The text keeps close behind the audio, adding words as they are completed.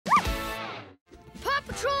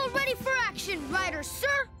Patrol ready for action, Ryder,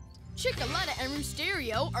 sir! Chickaletta and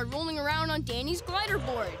Roosterio are rolling around on Danny's glider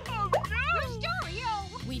board. Oh, no!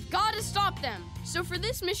 Roosterio! We've got to stop them. So for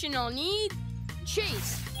this mission, I'll need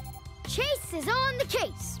Chase. Chase is on the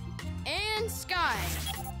case. And Skye.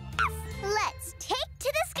 Let's take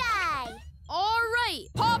to the sky. All right,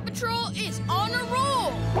 Paw Patrol is on a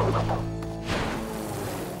roll.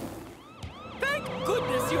 Thank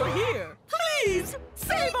goodness you're here. Please,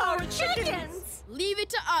 save our chickens. Leave it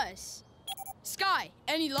to us. Skye,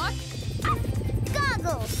 any luck?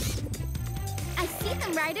 Goggles. I see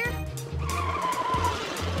them, Ryder.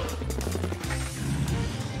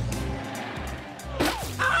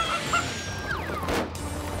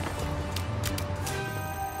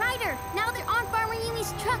 Ryder, now they're on Farmer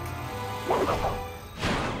Yumi's truck.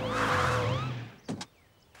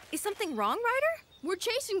 Is something wrong, Ryder? We're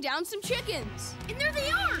chasing down some chickens. And there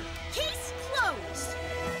they are. Case closed.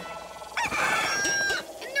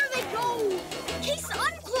 And there they go. Case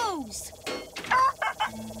unclosed.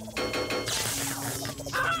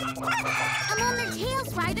 I'm on their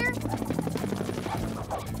tails, Ryder.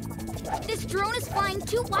 This drone is flying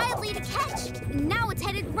too wildly to catch. Now it's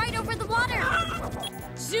headed right over the water.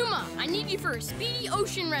 Zuma, I need you for a speedy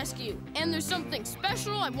ocean rescue. And there's something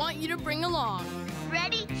special I want you to bring along.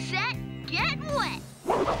 Ready, set, get wet.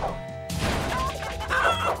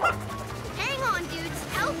 Hang on, dudes.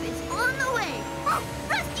 Help is on the way.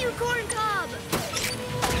 Rescue Corn Cob!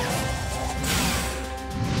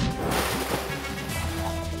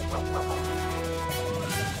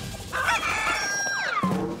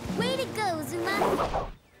 Way to go, Zuma.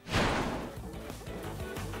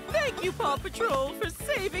 Thank you, Paw Patrol, for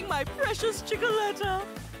saving my precious Chickaletta.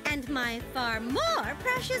 And my far more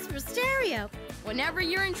precious Roosterio. Whenever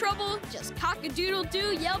you're in trouble, just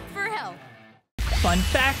cock-a-doodle-doo yelp for help. Fun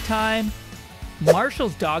fact time!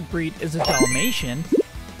 Marshall's dog breed is a Dalmatian,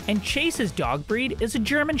 and Chase's dog breed is a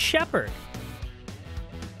German Shepherd.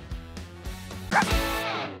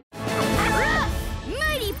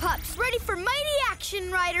 Mighty pups, ready for mighty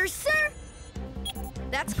action, Riders, sir!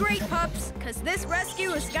 That's great, pups, because this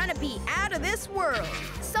rescue is gonna be out of this world.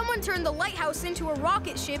 Someone turned the lighthouse into a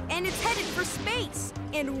rocket ship and it's headed for space.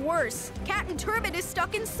 And worse, Captain Turbot is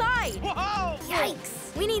stuck inside. Whoa!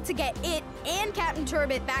 Yikes! We need to get it and Captain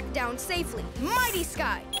Turbot back down safely. Mighty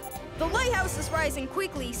Skye! The lighthouse is rising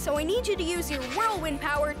quickly, so I need you to use your whirlwind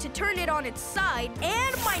power to turn it on its side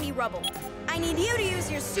and Mighty Rubble. I need you to use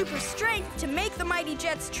your super strength to make the Mighty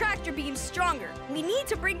Jet's tractor beam stronger. We need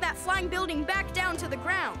to bring that flying building back down to the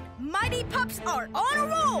ground. Mighty Pups are on a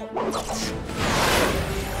roll!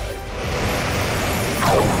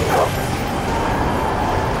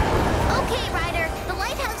 Okay, Ryder, the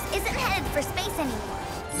lighthouse isn't headed for space anymore.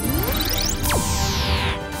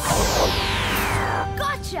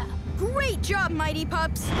 Gotcha! Great job, Mighty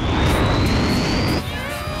Pups!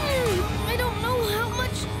 I don't know how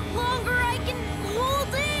much longer I can hold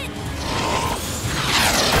it.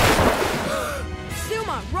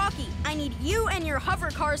 Zuma, Rocky, I need you and your hover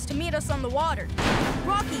cars to meet us on the water.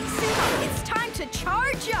 Rocky, Zuma, it's time to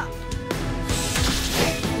charge up!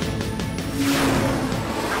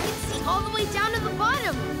 I can see all the way down to the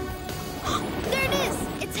bottom. There it is.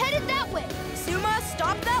 It's headed that way. Zuma,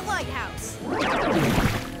 stop that lighthouse.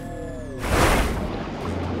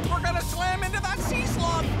 We're gonna slam into that sea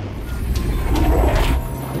slug!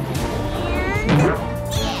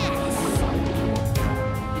 Yes!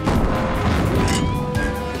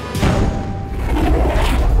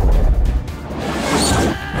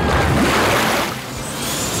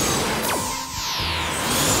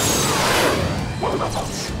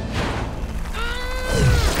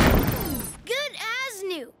 Good as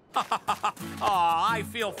new. I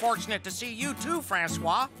feel fortunate to see you too,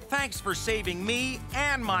 Francois. Thanks for saving me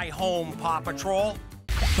and my home, Paw Patrol.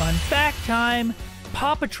 Fun fact time!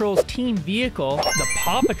 Paw Patrol's team vehicle, the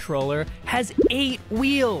Paw Patroller, has 8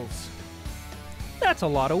 wheels. That's a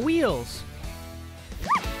lot of wheels.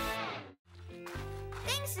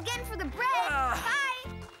 Thanks again for the bread. Bye.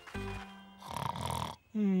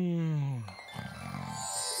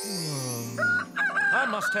 I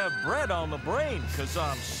must have bread on the brain, 'cause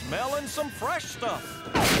I'm smelling some fresh stuff.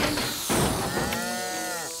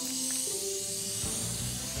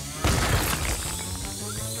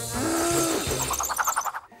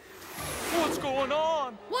 What's going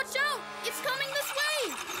on? Watch out! It's coming this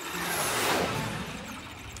way!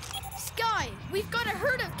 Skye, we've got a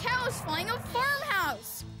herd of cows flying a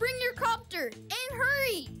farmhouse! Bring your copter, and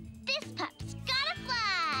hurry! This pup's gotta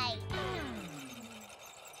fly.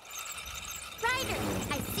 Ryder,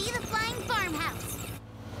 I see the flying farmhouse.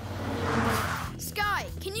 Skye,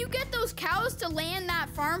 can you get those cows to land that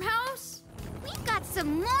farmhouse? We've got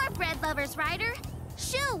Some more bread lovers, Ryder.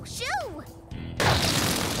 Shoo, shoo!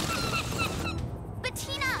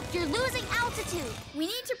 Bettina, you're losing altitude. We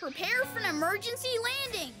need to prepare for an emergency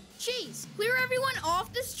landing. Chase, clear everyone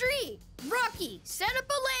off the street. Rocky, set up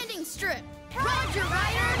a landing strip. Roger,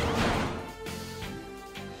 Ryder!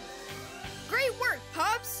 Great work,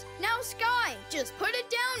 pups. Now, Skye, just put it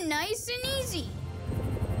down nice and easy.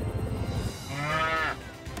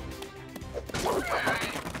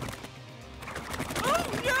 Oh,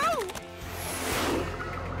 no!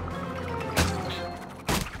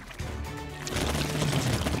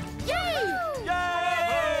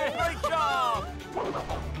 Yay! Great job!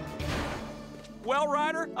 Well,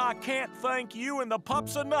 Ryder, I can't thank you and the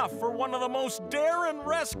pups enough for one of the most daring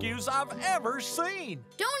rescues I've ever seen.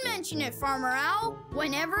 Don't mention it, Farmer Owl.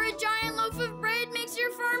 Whenever a giant loaf of bread makes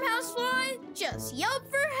your farmhouse fly, just yelp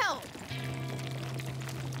for help.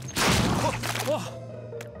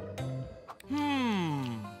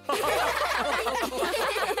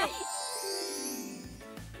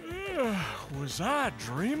 Was I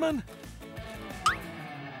dreaming?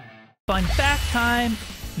 Fun fact time!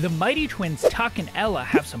 The mighty twins Tuck and Ella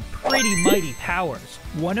have some pretty mighty powers.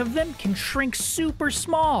 One of them can shrink super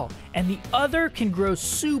small, and the other can grow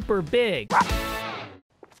super big.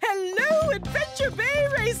 Hello, Adventure Bay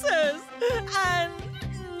Racers! And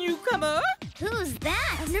newcomer? Who's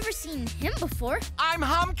that? I've never seen him before. I'm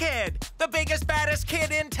Hum Kid, the biggest, baddest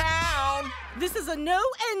kid in town. This is a no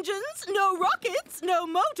engines, no rockets, no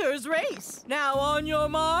motors race. Now on your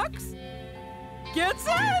marks, get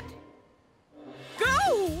set,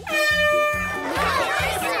 go!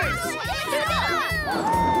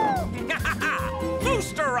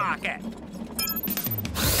 Booster rocket.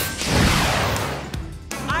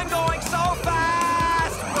 I'm going so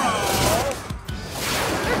fast, bro.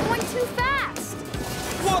 You're going too fast.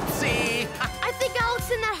 Whoopsie. I think Alex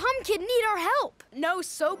and that Hum Kid need our help. No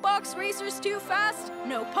soapbox racers too fast,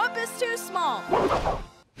 no pup is too small.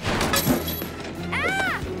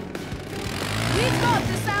 Ah! We've got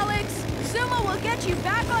this, Alex. Zuma will get you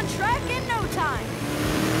back on track in no time.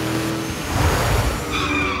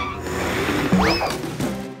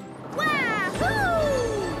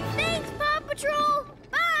 Wahoo! Thanks, Paw Patrol.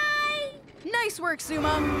 Bye! Nice work,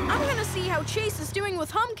 Zuma. I'm gonna see how Chase is doing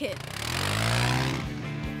with Hum Kid.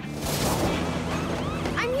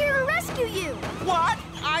 I'm here to rescue you. What?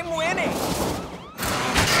 I'm winning.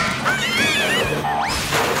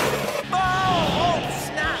 Oh,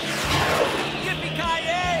 snap.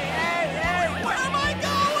 Yippee-ki-yay! Hey, hey, where am I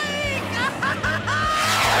going?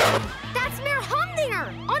 That's Mayor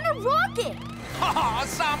Humdinger on a rocket. Oh,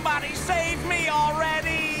 somebody save me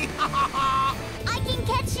already! I can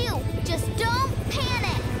catch you. Just don't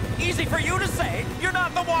panic. Easy for you to say. You're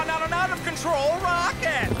not the one on an out-of-control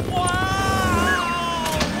rocket.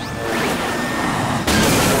 Wow!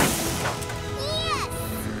 Yes!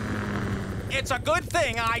 It's a good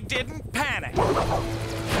thing I didn't panic. You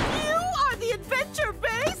are the Adventure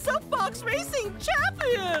Bay Soapbox Racing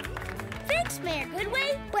Champion! Thanks, Mayor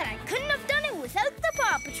Goodway, but I couldn't have done it without the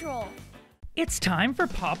Paw Patrol. It's time for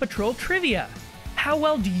Paw Patrol Trivia. How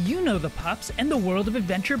well do you know the pups and the world of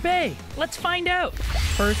Adventure Bay? Let's find out.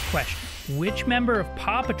 First question. Which member of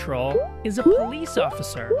Paw Patrol is a police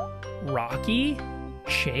officer? Rocky,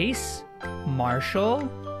 Chase, Marshall,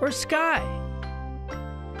 or Skye?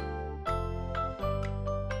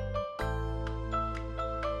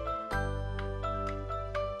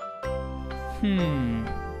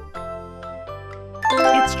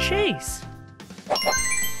 It's Chase.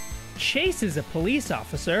 Chase is a police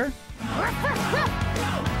officer.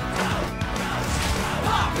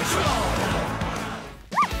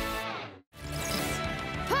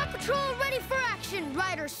 Paw Patrol ready for action,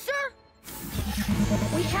 Ryder, sir.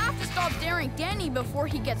 We have to stop daring Danny before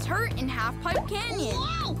he gets hurt in Half Pipe Canyon.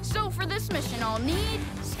 Whoa! So for this mission, I'll need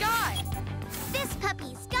Skye This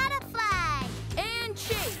puppy's got a flag. and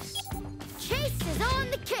Chase. Chase is on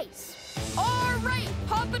the case. All right,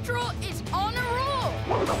 Paw Patrol is on a roll.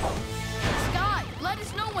 Skye, let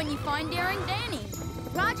us know when you find daring Danny.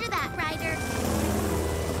 Roger that, Ryder.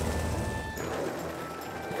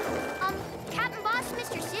 Captain Boss,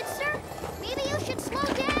 Mr. Sid, sir? Maybe you should slow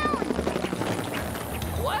down.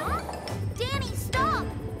 What? Huh? Danny, stop!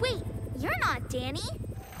 Wait, you're not Danny.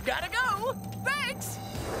 Gotta go. Thanks.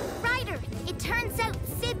 Ryder, it turns out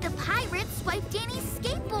Sid the pirate swiped Danny's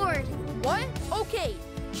skateboard. What? Okay,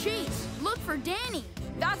 Chase, look for Danny.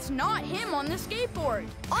 That's not him on the skateboard.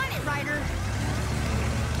 On it, Ryder.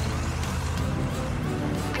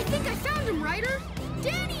 I think I found him, Ryder.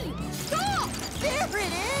 Danny, stop! There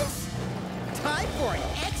it is! Time for an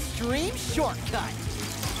extreme shortcut.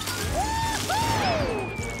 Woohoo!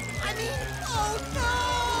 I mean, oh no!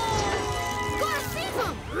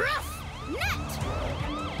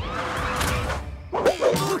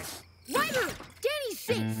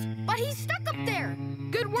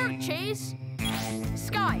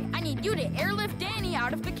 you to airlift Danny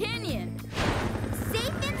out of the canyon.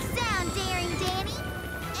 Safe and sound, Daring Danny.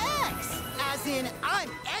 X, as in I'm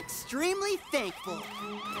extremely thankful.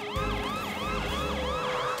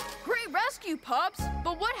 Great rescue, pups.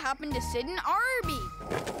 But what happened to Sid and Arby?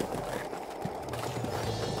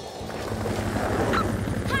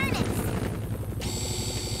 Harness!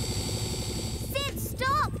 Sid,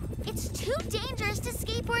 stop! It's too dangerous to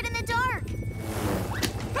skateboard in the dark.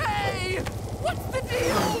 Hey! What's the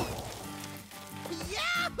deal?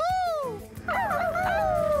 Yahoo!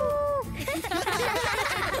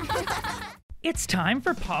 It's time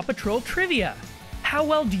for PAW Patrol Trivia. How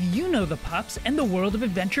well do you know the pups and the world of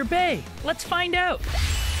Adventure Bay? Let's find out.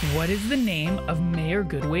 What is the name of Mayor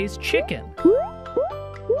Goodway's chicken?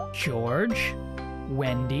 George,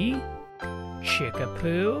 Wendy,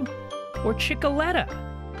 Chickapoo, or Chickaletta?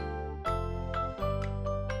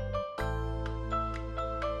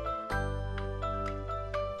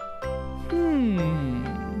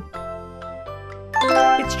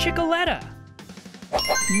 It's Chickaletta.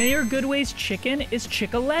 Mayor Goodway's chicken is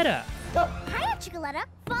Chickaletta. Hiya, Chickaletta.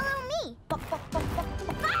 Follow me.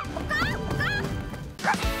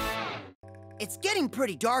 It's getting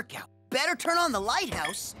pretty dark out. Better turn on the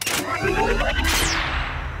lighthouse.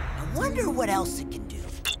 I wonder what else it can do.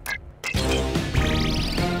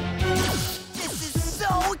 This is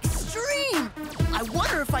so extreme! I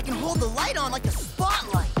wonder if I can hold the light on like a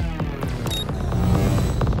spotlight.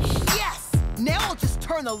 Yes! Now I'll just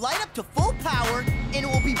turn the light up to full power, and it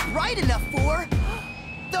will be bright enough for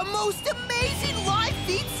the most amazing live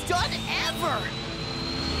feed stunt ever!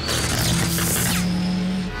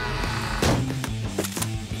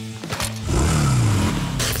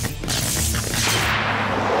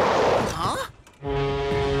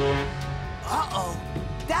 Uh-oh.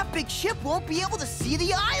 That big ship won't be able to see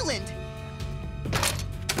the island.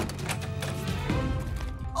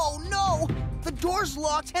 Oh, no. The door's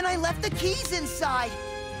locked and I left the keys inside.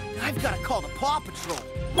 I've got to call the PAW Patrol.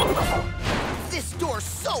 This door's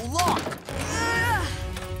so locked.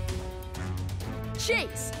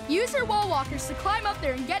 Chase, use your wall walkers to climb up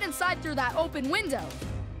there and get inside through that open window.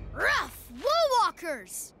 Rough wall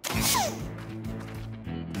walkers.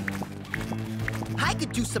 I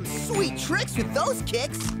could do some sweet tricks with those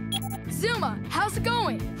kicks. Zuma, how's it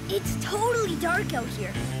going? It's totally dark out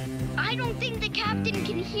here. I don't think the captain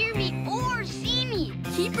can hear me or see me.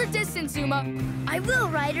 Keep your distance, Zuma. I will,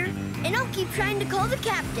 Ryder, and I'll keep trying to call the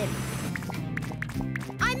captain.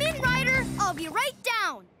 I'm in, Ryder. I'll be right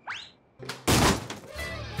down.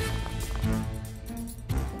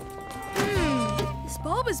 This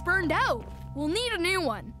bulb is burned out. We'll need a new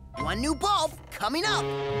one. One new bulb coming up.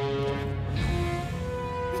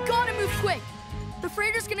 We gotta move quick. The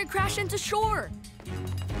freighter's gonna crash into shore.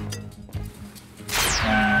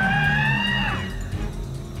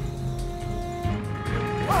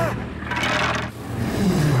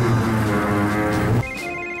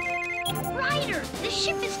 Ryder, the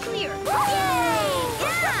ship is clear.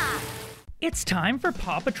 Yeah! It's time for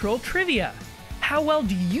PAW Patrol Trivia. How well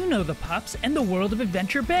do you know the pups and the world of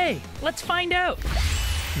Adventure Bay? Let's find out.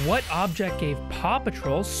 What object gave PAW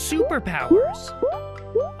Patrol superpowers?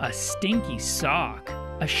 A stinky sock,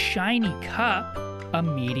 a shiny cup, a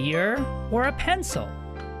meteor, or a pencil?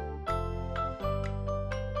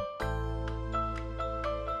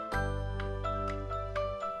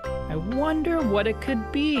 I wonder what it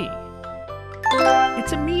could be.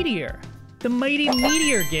 It's a meteor. The mighty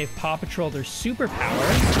meteor gave PAW Patrol their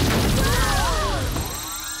superpowers.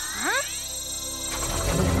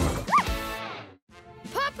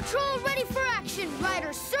 PAW Patrol ready for action,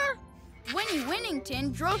 Ryder, sir. Winnie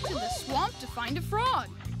Winnington drove to the swamp to find a frog.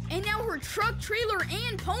 And now her truck, trailer,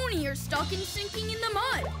 and pony are stuck and sinking in the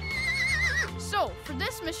mud. So, for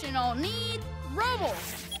this mission, I'll need Rubble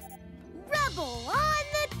Rebel on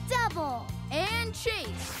the double. and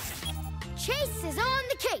Chase. Chase is on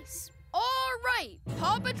the case. All right,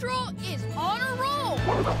 PAW Patrol is on a roll.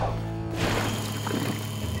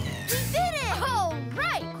 We did it! All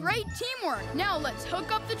right, great teamwork. Now let's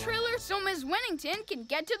hook up the trailer so Ms. Winnington can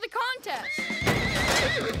get to the contest.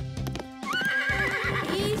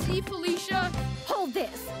 Easy, Felicia. Hold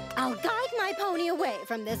this. I'll guide my pony away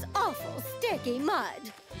from this awful, sticky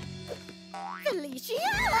mud. Felicia!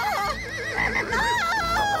 Ah!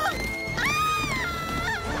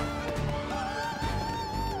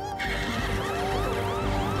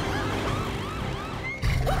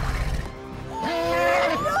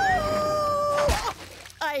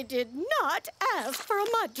 I did not ask for a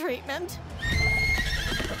mud treatment.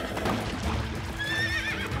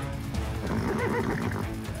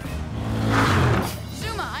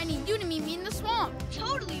 Zuma, I need you to meet me in the swamp.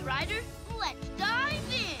 Totally, Ryder. Let's dive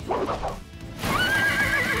in.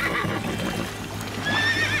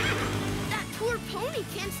 That poor pony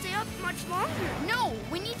can't stay up much longer. No,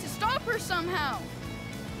 we need to stop her somehow.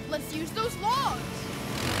 Let's use those logs.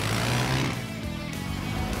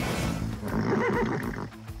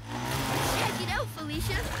 Check it out,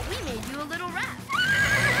 Felicia. We made you a little raft.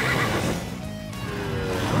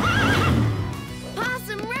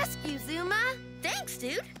 Possum rescue, Zuma. Thanks,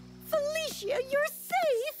 dude. Felicia, you're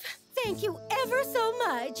safe. Thank you ever so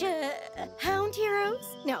much. Hound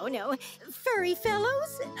heroes? No. Furry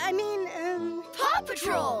fellows? I mean, Paw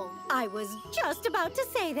Patrol! I was just about to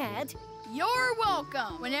say that. You're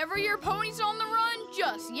welcome. Whenever your pony's on the run,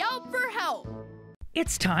 just yelp for help.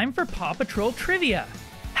 It's time for Paw Patrol Trivia.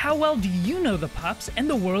 How well do you know the pups and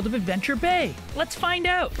the world of Adventure Bay? Let's find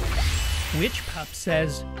out. Which pup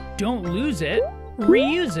says, "Don't lose it,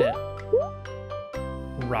 reuse it"?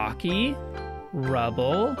 Rocky,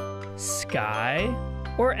 Rubble, Skye,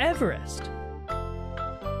 or Everest?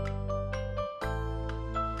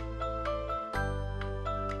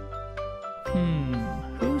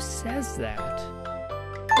 Who says that?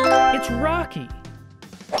 It's Rocky.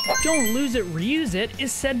 "Don't lose it, reuse it"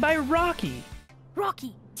 is said by Rocky.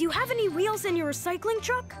 Rocky, do you have any wheels in your recycling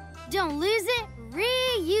truck? Don't lose it,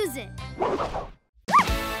 reuse it.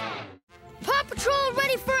 Paw Patrol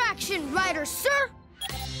ready for action, Ryder, sir.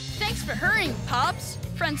 Thanks for hurrying, pups.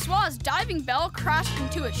 Francois's diving bell crashed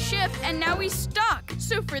into a ship and now he's stuck.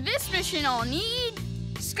 So for this mission, I'll need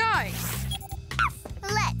Skye.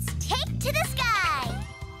 Let's take to the sky.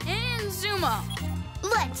 And Zuma.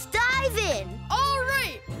 Let's dive in. All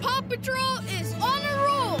right, Paw Patrol is on a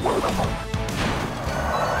roll.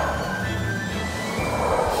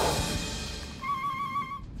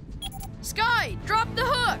 Skye, drop the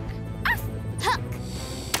hook.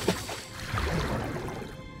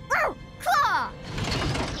 Hook. Claw.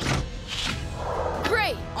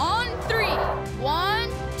 Great, on 3. 1,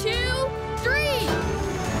 2, 3.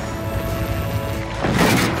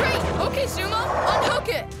 Great, okay, Zuma, unhook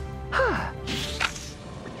it.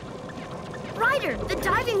 Ryder, the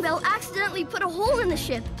diving bell accidentally put a hole in the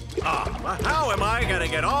ship. How am I gonna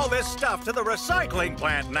get all this stuff to the recycling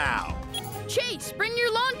plant now? Chase, bring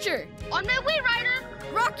your launcher. On my way, Ryder.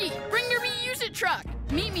 Rocky, bring your reuse-it truck.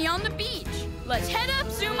 Meet me on the beach. Let's head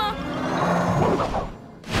up, Zuma.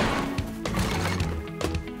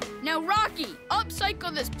 Now, Rocky,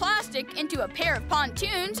 upcycle this plastic into a pair of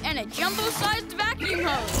pontoons and a jumbo-sized vacuum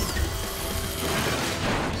hose.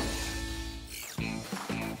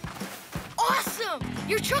 Awesome!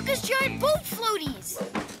 Your truck has giant boat floaties.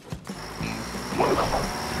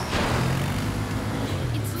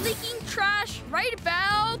 It's leaking trash right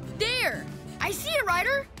about there. I see it,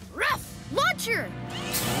 Ryder. Rough launcher.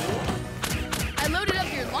 I loaded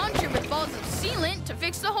up your launcher with balls of sealant to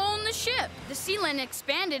fix the hole in the ship. The sealant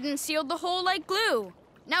expanded and sealed the hole like glue.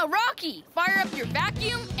 Now, Rocky, fire up your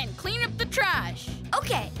vacuum and clean up the trash.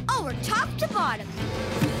 Okay, I'll work top to bottom.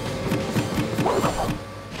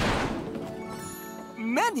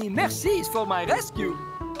 Many mercies for my rescue.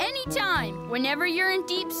 Anytime. Whenever you're in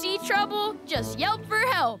deep sea trouble, just yelp for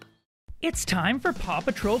help. It's time for Paw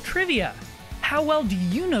Patrol Trivia. How well do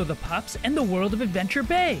you know the pups and the world of Adventure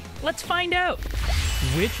Bay? Let's find out.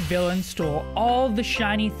 Which villain stole all the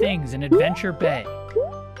shiny things in Adventure Bay?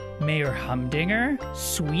 Mayor Humdinger,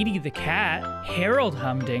 Sweetie the cat, Harold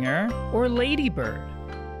Humdinger, or Ladybird?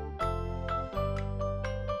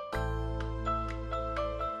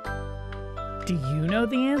 Do you know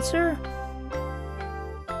the answer?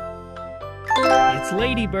 It's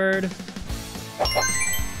Ladybird.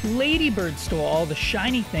 Ladybird stole all the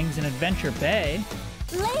shiny things in Adventure Bay.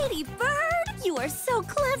 Ladybird, you are so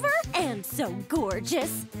clever and so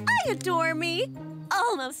gorgeous. I adore me.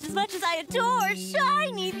 Almost as much as I adore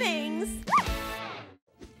shiny things.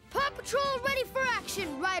 Paw Patrol ready for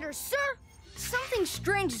action, Ryder, sir. Something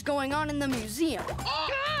strange is going on in the museum.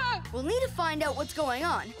 We'll need to find out what's going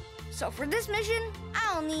on. So for this mission,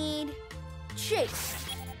 I'll need Chase.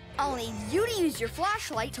 I'll need you to use your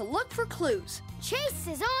flashlight to look for clues. Chase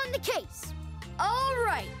is on the case. All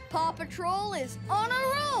right, Paw Patrol is on a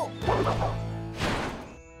roll.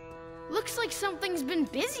 Looks like something's been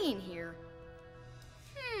busy in here.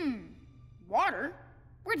 Water?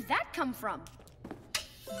 Where'd that come from?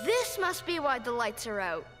 This must be why the lights are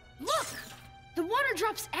out. Look! The water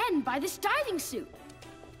drops end by this diving suit.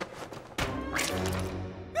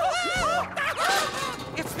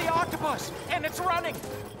 It's the octopus, and it's running.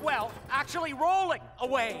 Well, actually rolling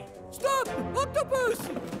away. Stop! Octopus!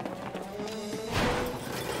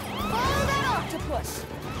 Follow that octopus.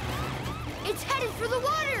 It's headed for the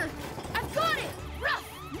water. I've got it. Rough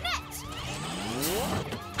net.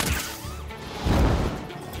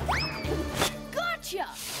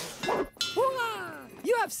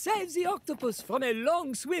 have saved the octopus from a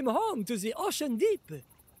long swim home to the ocean deep.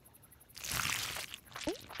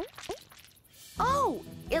 Oh,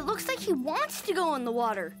 it looks like he wants to go in the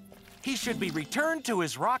water. He should be returned to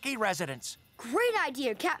his rocky residence. Great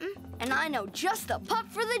idea, Captain. And I know just the pup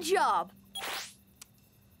for the job.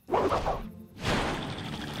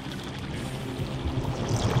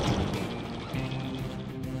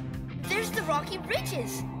 There's the rocky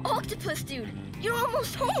ridges. Octopus dude, you're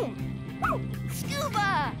almost home.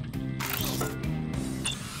 Scuba!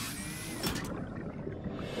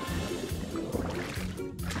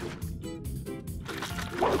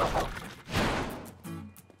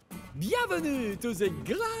 Bienvenue to the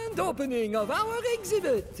grand opening of our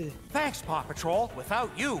exhibit. Thanks, Paw Patrol.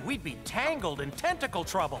 Without you, we'd be tangled in tentacle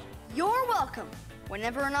trouble. You're welcome.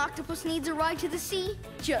 Whenever an octopus needs a ride to the sea,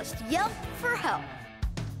 just yelp for help.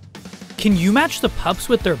 Can you match the pups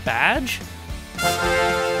with their badge?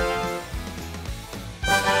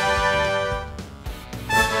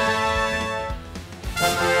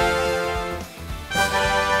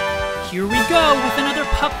 Here we go with another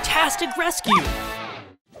pup-tastic rescue.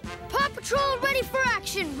 Paw Patrol ready for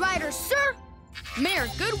action, Riders, sir. Mayor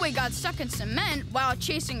Goodway got stuck in cement while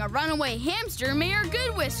chasing a runaway hamster, Mayor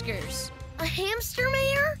Goodwhiskers. A hamster,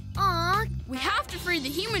 Mayor? Aw. We have to free the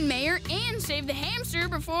human mayor and save the hamster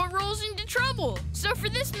before it rolls into trouble. So for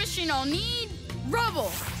this mission, I'll need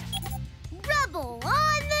rubble. Rubble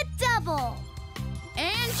on the double.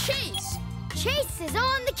 And Chase. Chase is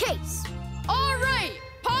on the case. All right,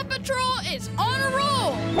 Paw Patrol is on a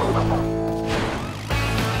roll.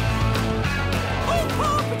 Oh,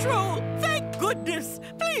 Paw Patrol! Thank goodness!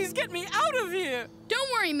 Please get me out of here!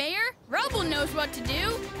 Don't worry, Mayor. Rubble knows what to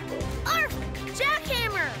do. Arf!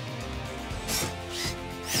 Jackhammer!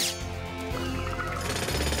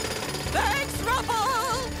 Thanks,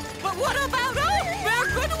 Rubble! But what about Mayor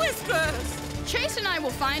Goodwhiskers? Chase and I will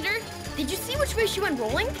find her. Did you see which way she went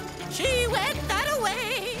rolling? She went that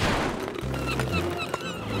away!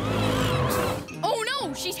 Oh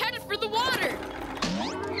no, she's headed for the water.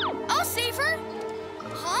 I'll save her.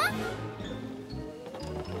 Huh?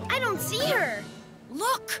 I don't see her.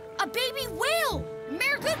 Look, a baby whale.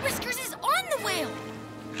 Mayor Goodwhiskers is on the whale.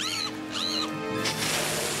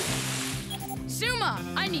 Zuma,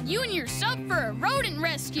 I need you and your sub for a rodent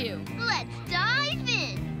rescue. Let's dive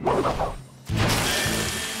in.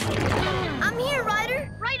 I'm here, Ryder.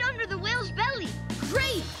 Right under the whale's belly.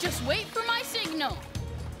 Great, just wait for my signal.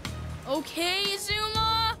 Okay,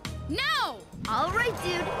 Zuma, now! All right,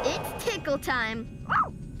 dude, it's tickle time.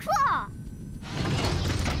 Claw!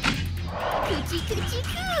 Coochie, coochie,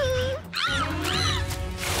 coo!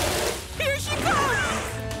 Here she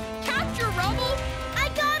comes! Capture, Rubble! I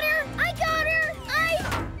got her! I got her! I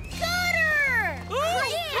got her! Oh,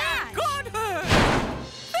 got her!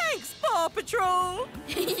 Thanks, Paw Patrol!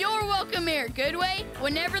 You're welcome, Mayor Goodway.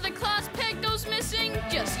 Whenever the class pet goes missing,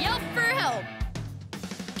 just yelp for help.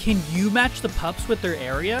 Can you match the pups with their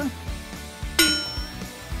area?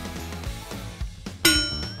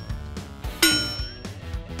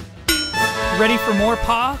 Ready for more,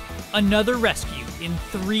 Paw? Another rescue in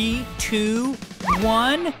 3, 2,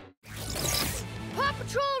 1. Paw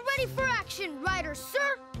Patrol ready for action, Ryder,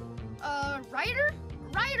 sir. Ryder?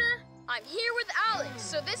 Ryder, I'm here with Alex,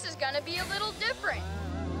 so this is gonna be a little different.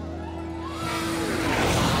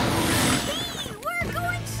 Hey, we're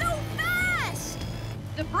going so fast!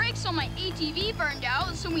 The brakes on my ATV burned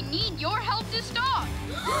out, so we need your help to stop.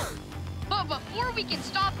 But before we can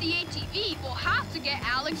stop the ATV, we'll have to get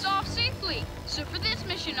Alex off safely. So for this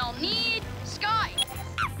mission, I'll need Skye.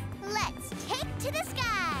 Let's take to the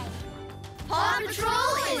sky. Paw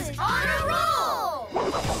Patrol is on a roll!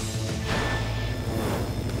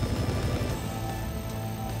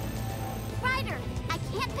 Ryder, I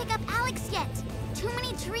can't pick up Alex yet. Too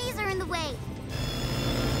many trees are in the way.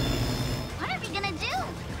 What are we gonna do?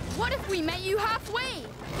 What if we met you halfway?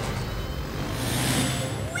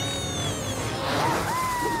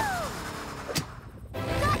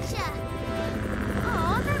 Gotcha!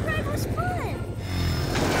 Aw, that ride was fun!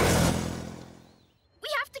 We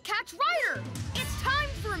have to catch Ryder! It's time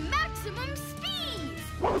for maximum speed!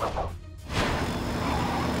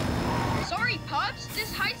 Sorry, Pups.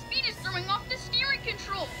 This high speed is throwing off the steering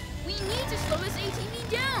control. We need to slow this ATV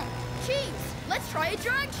down. Cheese, let's try a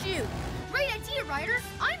drag shoot. Great idea, Ryder!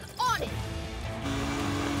 I'm on it!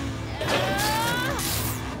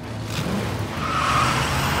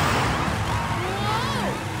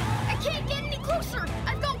 I can't get any closer!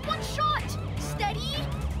 I've got one shot! Steady!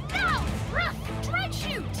 Now! Rough! Drag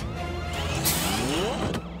shoot!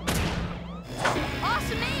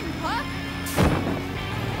 Awesome aim, Pup.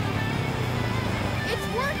 It's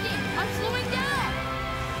working. I'm slowing down.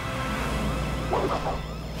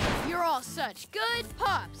 You're all such good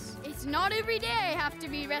pups. It's not every day I have to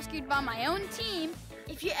be rescued by my own team.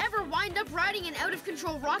 If you ever wind up riding an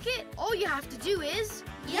out-of-control rocket, all you have to do is...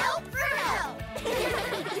 Yelp for help!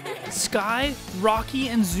 Skye, Rocky,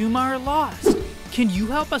 and Zuma are lost. Can you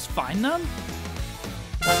help us find them?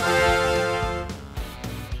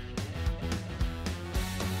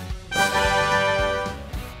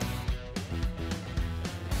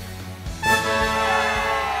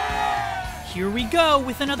 Here we go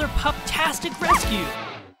with another pup-tastic rescue.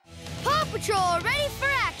 Paw Patrol ready for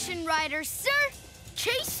action, riders, sir.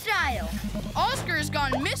 Chase style. Oscar's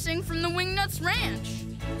gone missing from the Wingnuts Ranch.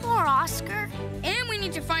 Poor Oscar. And we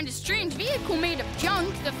need to find a strange vehicle made of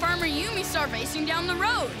junk that Farmer Yumi saw racing down the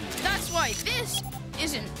road. That's why this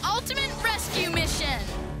is an ultimate rescue mission.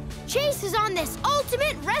 Chase is on this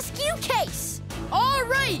ultimate rescue case. All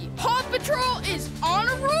right, Paw Patrol is on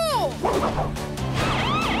a roll.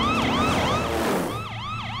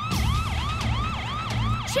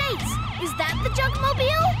 Chase, is that the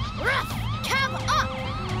Junkmobile? Ruff, cab up!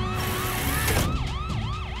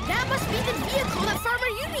 That must be the vehicle that Farmer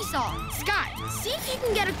Yumi saw. Skye, see if you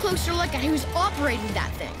can get a closer look at who's operating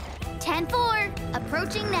that thing. 10-4,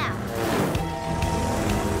 approaching now.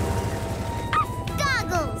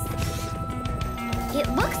 Goggles! It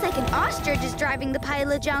looks like an ostrich is driving the pile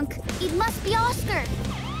of junk. It must be Oscar.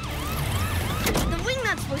 The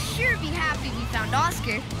Wingnuts will sure be happy we found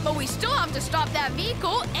Oscar. But we still have to stop that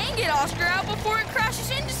vehicle and get Oscar out before it crashes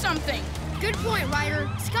into something. Good point, Ryder.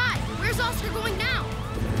 Skye, where's Oscar going now?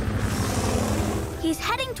 He's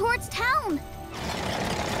heading towards town.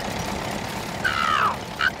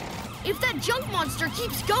 If that junk monster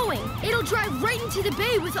keeps going, it'll drive right into the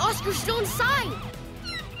bay with Oscar still inside.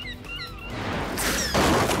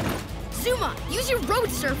 Zuma, use your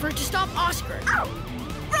road surfer to stop Oscar.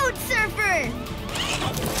 Road surfer!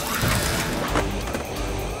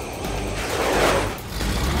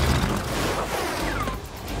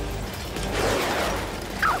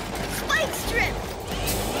 Spike strip!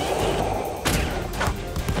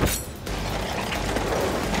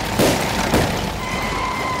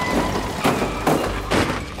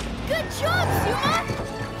 Good job, Zuma!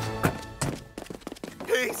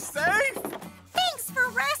 He's safe! Thanks for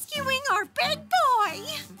rescuing our big boy!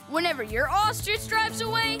 Whenever your ostrich drives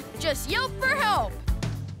away, just yelp for help.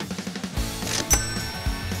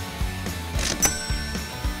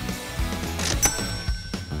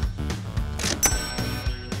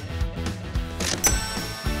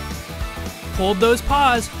 Hold those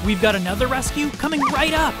paws. We've got another rescue coming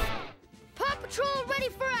right up. Paw Patrol ready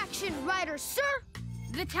for action, riders, sir!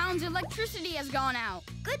 The town's electricity has gone out.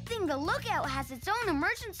 Good thing the lookout has its own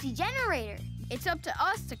emergency generator. It's up to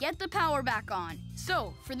us to get the power back on.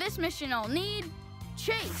 So, for this mission, I'll need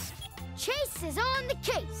Chase. Chase is on the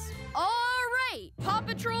case. All right, Paw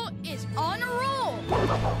Patrol is on a roll.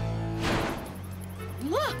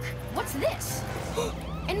 Look, what's this?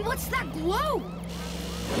 And what's that glow?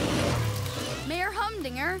 Mayor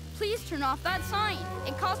Humdinger, please turn off that sign.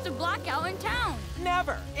 It caused a blackout in town.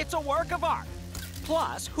 Never. It's a work of art.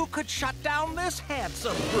 Plus, who could shut down this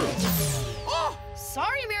handsome brute? Oh,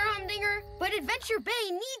 sorry, Mayor Humdinger, but Adventure Bay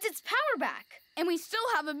needs its power back. And we still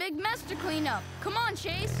have a big mess to clean up. Come on,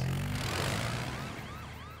 Chase.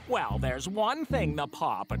 Well, there's one thing the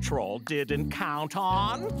Paw Patrol didn't count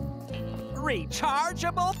on.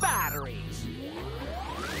 Rechargeable batteries.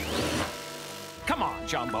 Come on,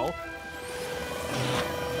 Jumbo.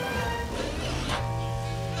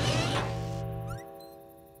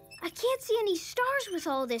 I can't see any stars with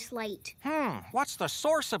all this light. What's the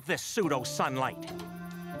source of this pseudo-sunlight?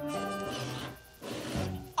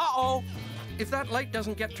 Uh-oh. If that light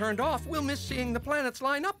doesn't get turned off, we'll miss seeing the planets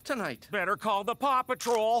line up tonight. Better call the Paw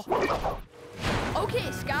Patrol.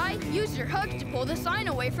 Okay, Skye, use your hook to pull the sign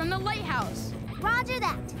away from the lighthouse. Roger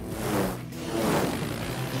that.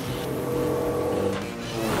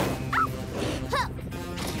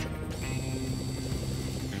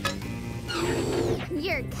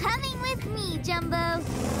 You're coming with me, Jumbo.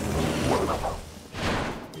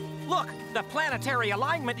 Look, the planetary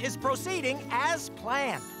alignment is proceeding as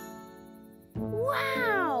planned.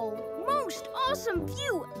 Wow! Most awesome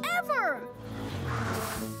view ever!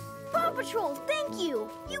 Paw Patrol, thank you!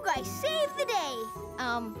 You guys saved the day!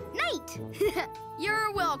 Night!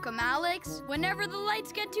 You're welcome, Alex. Whenever the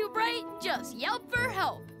lights get too bright, just yelp for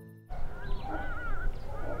help.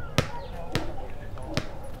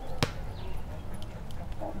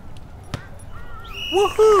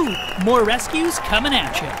 Woohoo! More rescues coming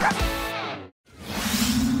at you.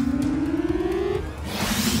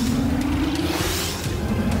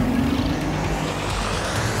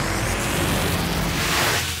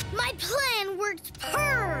 My plan worked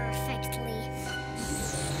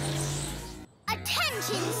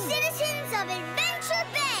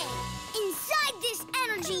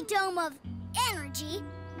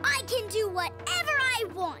I can do whatever I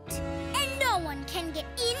want, and no one can get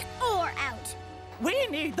in or out. We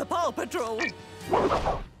need the Paw Patrol.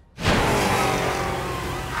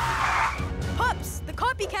 Pups, the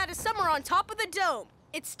copycat is somewhere on top of the dome.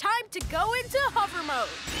 It's time to go into hover mode.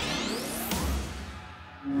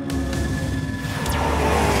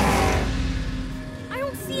 I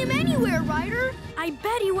don't see him anywhere, Ryder. I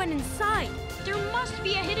bet he went inside. There must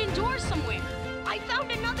be a hidden door somewhere. I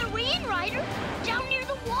found another way in, Ryder, down near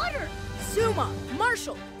the water. Zuma,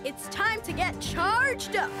 Marshall, it's time to get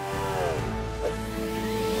charged up.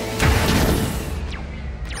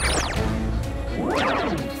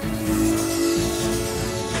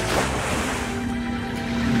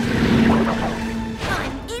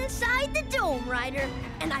 I'm inside the dome, Ryder,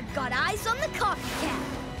 and I've got eyes on the copycat.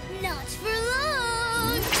 Not for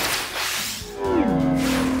long.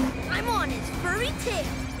 I'm on his furry tail.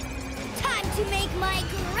 Time to make my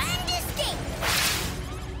grand escape.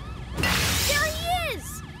 There he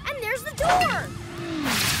is! And there's the door!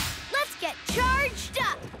 Let's get charged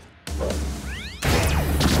up!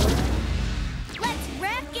 Let's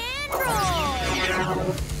rock and roll!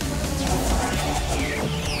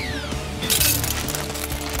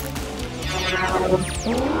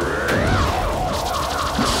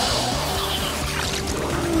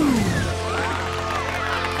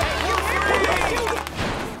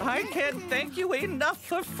 I can't thank you enough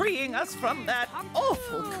for freeing us from that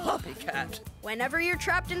awful copycat. Whenever you're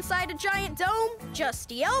trapped inside a giant dome,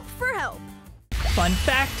 just yelp for help. Fun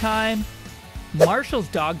fact time. Marshall's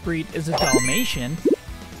dog breed is a Dalmatian,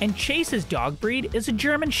 and Chase's dog breed is a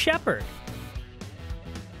German Shepherd.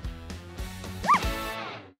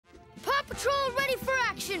 Paw Patrol ready for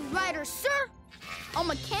action, Ryder, sir. A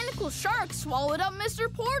mechanical shark swallowed up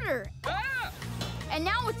Mr. Porter. And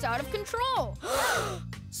now it's out of control.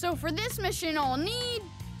 So for this mission, I'll need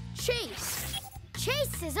Chase.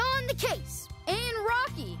 Chase is on the case. And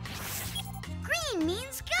Rocky. Green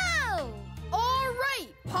means go. All right,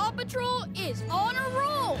 Paw Patrol is on a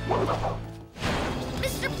roll.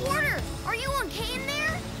 Mr. Porter, are you okay in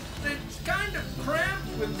there? It's kind of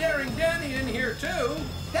cramped with Daring Danny in here, too.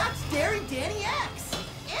 That's Daring Danny X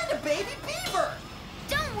and a baby beaver.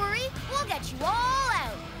 Don't worry, we'll get you all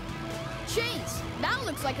out. Chase, that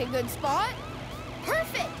looks like a good spot.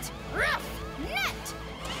 Perfect. Rough net.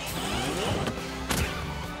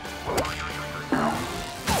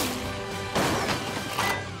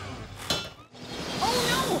 Oh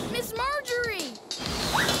no, Miss Marjorie!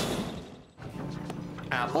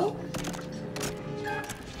 Apple?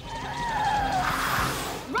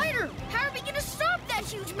 Ryder, how are we gonna stop that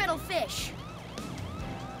huge metal fish?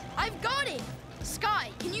 I've got it.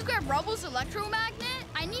 Skye, can you grab Rubble's electromagnet?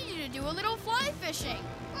 I need you to do a little fly fishing.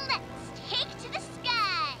 Let's take to the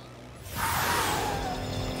sky.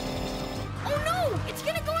 Oh no, it's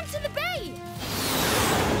gonna go into the bay.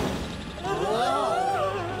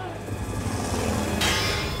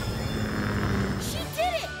 She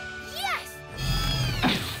did it! Yes!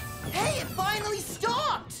 Hey, it finally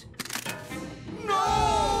stopped! No!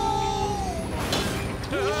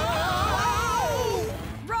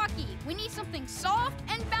 Rocky, we need something soft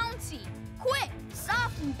and bouncy. Quick!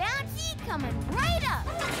 Soft and bouncy coming right up.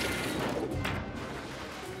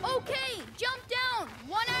 Okay, jump down,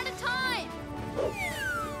 one at a time.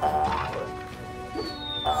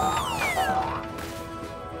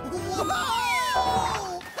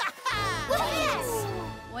 Whoa! Yes!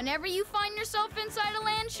 Whenever you find yourself inside a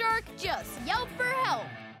land shark, just yelp for help.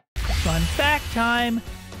 Fun fact time.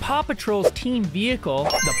 Paw Patrol's team vehicle,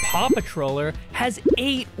 the Paw Patroller, has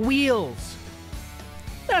 8 wheels.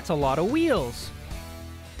 That's a lot of wheels.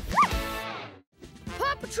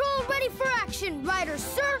 Paw Patrol ready for action, Ryder,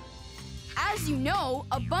 sir. As you know,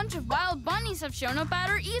 a bunch of wild bunnies have shown up at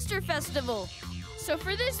our Easter festival. So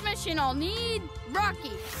for this mission, I'll need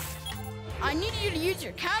Rocky. I need you to use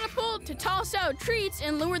your catapult to toss out treats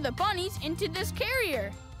and lure the bunnies into this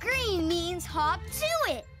carrier. Green means hop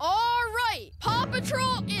to it. All right, Paw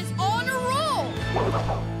Patrol is on a roll.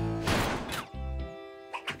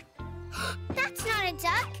 That's not a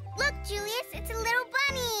duck. Look, Julius, it's a little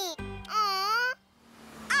bunny. Aww.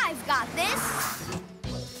 I've got this.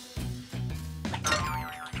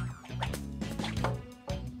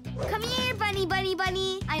 Come here, bunny, bunny,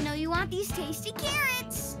 bunny. I know you want these tasty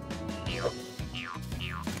carrots.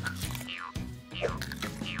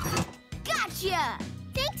 Gotcha!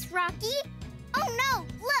 Thanks, Rocky. Oh, no,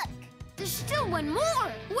 look. There's still one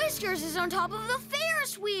more. Whiskers is on top of the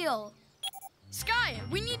Ferris wheel. Skye,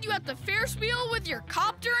 we need you at the Ferris wheel with your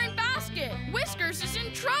copter and basket. Whiskers is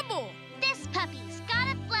in trouble. This puppy's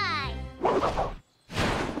gotta fly.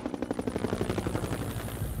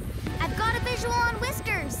 I've got a visual on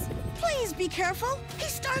Whiskers. Please be careful. He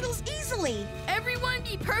startles easily. Everyone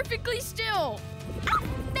be perfectly still.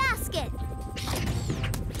 Basket.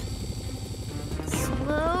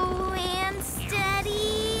 Slow and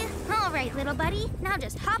steady. All right, little buddy. Now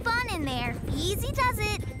just hop on in there. Easy does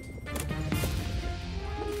it.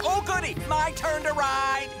 Oh, goody! My turn to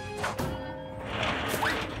ride!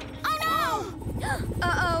 Oh, no!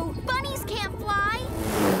 Uh-oh. Bunnies can't fly.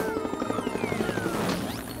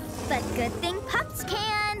 But good thing pups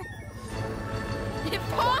can.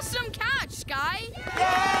 Awesome catch, Skye!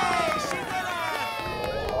 Yay! She did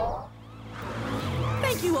it!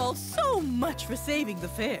 Thank you all so much for saving the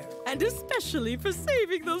fair, and especially for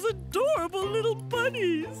saving those adorable little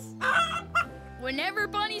bunnies. Whenever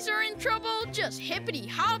bunnies are in trouble, just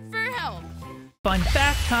hippity-hop for help. Fun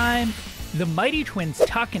fact time! The mighty twins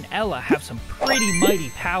Tuck and Ella have some pretty mighty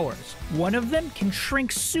powers. One of them can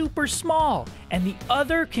shrink super small, and the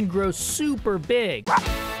other can grow super big.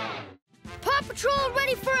 Paw Patrol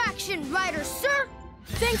ready for action, riders, sir!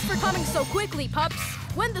 Thanks for coming so quickly, pups.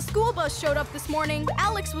 When the school bus showed up this morning,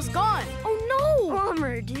 Alex was gone. Oh no!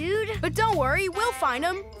 Bummer, dude. But don't worry, we'll find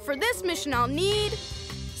him. For this mission, I'll need...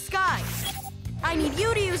 Skye. I need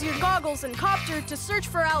you to use your goggles and copter to search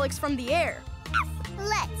for Alex from the air.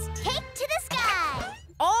 Let's take to the sky.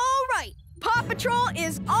 All right, Paw Patrol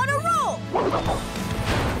is on a roll.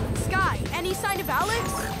 Skye, any sign of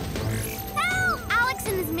Alex? Help! Alex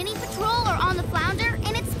and his mini patrol are on the flounder,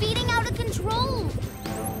 and it's speeding out of control.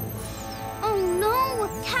 Oh no!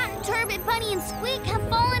 Cat and Turbot, Bunny, and Squeak have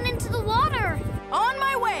fallen into the water. On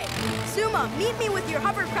my way. Zuma, meet me with your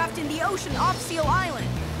hovercraft in the ocean off Seal Island.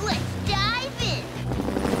 Let's dive in.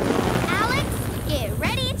 Alex, get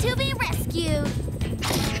ready to be rescued.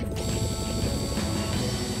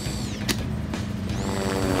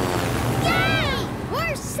 Yay!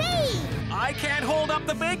 We're safe! I can't hold up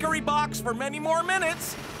the bakery box for many more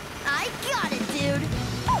minutes. I got it, dude.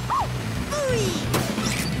 Ooh.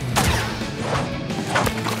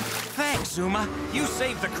 Thanks, Zuma. You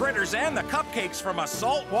saved the critters and the cupcakes from a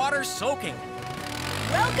saltwater soaking.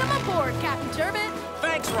 Welcome aboard, Captain Turbot.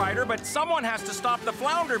 Thanks, Ryder, but someone has to stop the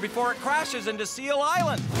flounder before it crashes into Seal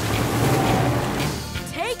Island.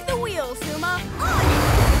 Take the wheel, Zuma.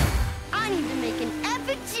 I need to make an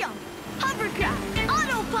epic jump. Hovercraft,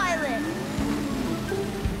 autopilot.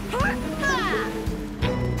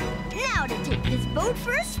 Now to take this boat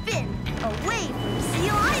for a spin, away from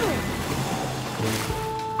Seal Island.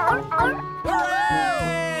 Hooray!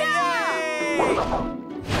 Yeah!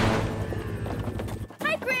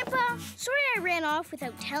 Hi, Grandpa. Sorry I ran off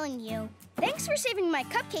without telling you. Thanks for saving my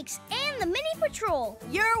cupcakes and the mini patrol.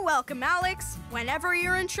 You're welcome, Alex. Whenever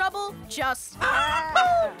you're in trouble, just...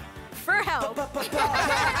 for help.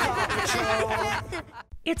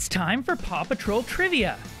 It's time for Paw Patrol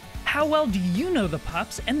Trivia. How well do you know the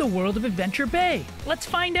pups and the world of Adventure Bay? Let's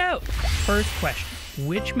find out. First question.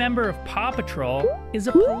 Which member of Paw Patrol is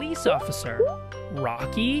a police officer?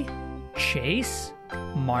 Rocky, Chase,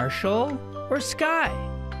 Marshall, or Skye?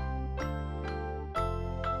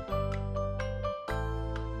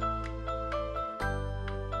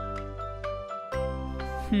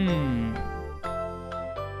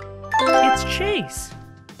 It's Chase.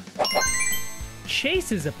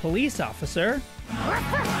 Chase is a police officer.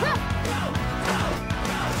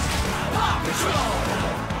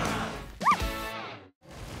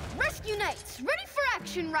 Rescue Knights, ready for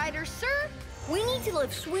action, riders, sir. We need to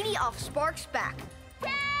lift Sweetie off Spark's back.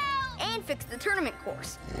 And fix the tournament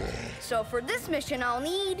course. So for this mission, I'll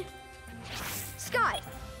need... Skye.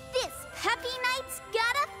 This puppy knight's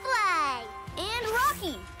gotta fly. And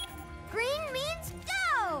Rocky. Green means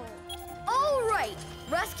go. All right,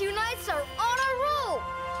 Rescue Knights are on a roll.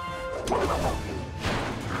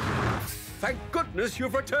 Thank goodness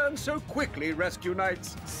you've returned so quickly, Rescue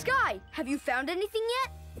Knights. Skye, have you found anything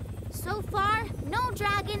yet? So far, no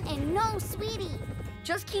dragon and no Sweetie.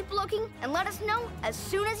 Just keep looking and let us know as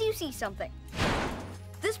soon as you see something.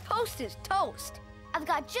 This post is toast. I've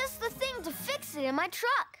got just the thing to fix it in my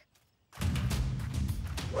truck.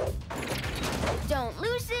 Don't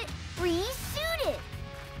lose it, resuit it.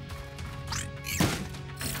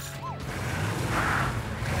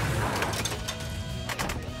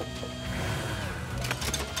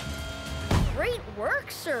 Great work,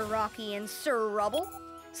 Sir Rocky and Sir Rubble.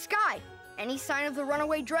 Skye, any sign of the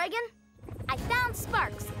runaway dragon? I found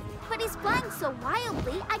Sparks, but he's flying so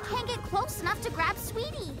wildly, I can't get close enough to grab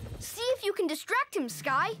Sweetie. See if you can distract him,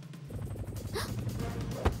 Skye.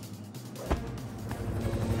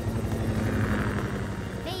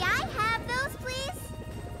 May I have those, please?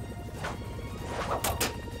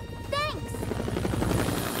 Thanks.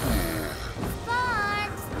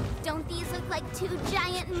 Sparks, don't these look like two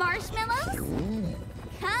giant marshmallows?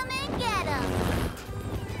 Come and get them.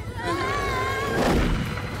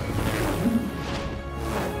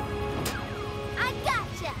 I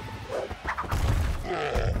gotcha.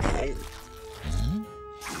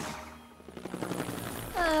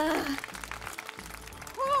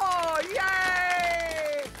 Oh,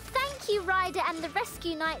 yay! Thank you, Ryder and the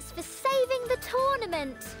Rescue Knights, for saving the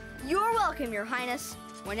tournament. You're welcome, Your Highness.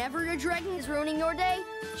 Whenever your dragon is ruining your day,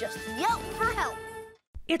 just yelp for help.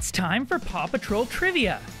 It's time for PAW Patrol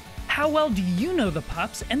Trivia. How well do you know the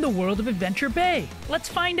pups and the world of Adventure Bay? Let's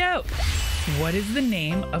find out. What is the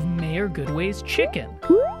name of Mayor Goodway's chicken?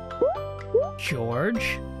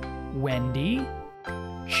 George, Wendy,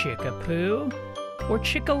 Chickapoo, or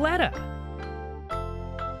Chickaletta?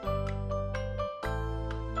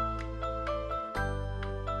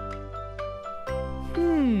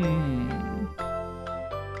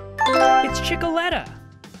 It's Chickaletta.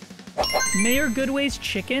 Mayor Goodway's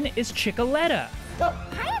chicken is Chickaletta.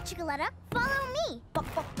 Hiya, Chickaletta. Follow me. Paw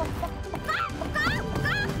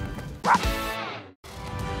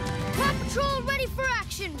Patrol ready for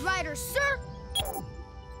action, Ryder, sir.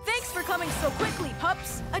 Thanks for coming so quickly,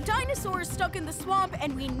 pups. A dinosaur is stuck in the swamp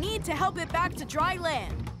and we need to help it back to dry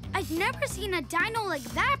land. I've never seen a dino like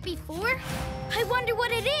that before. I wonder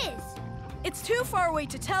what it is. It's too far away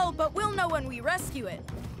to tell, but we'll know when we rescue it.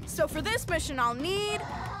 So for this mission, I'll need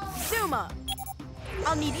Zuma.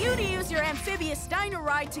 I'll need you to use your amphibious dino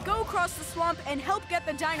ride to go across the swamp and help get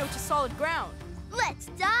the dino to solid ground. Let's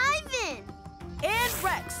dive in. And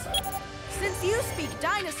Rex, since you speak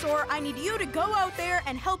dinosaur, I need you to go out there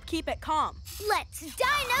and help keep it calm. Let's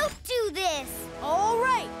dino do this. All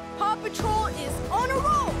right, Paw Patrol is on a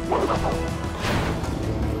roll.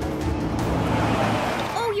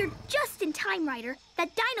 Oh, you're just in time, Ryder.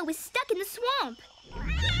 That dino is stuck in the swamp.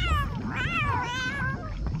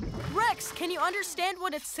 Rex, can you understand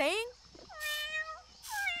what it's saying?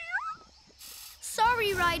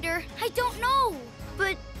 Sorry, Ryder. I don't know.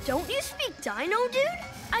 But don't you speak dino, dude?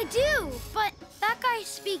 I do, but that guy's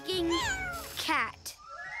speaking cat.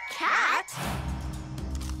 Cat?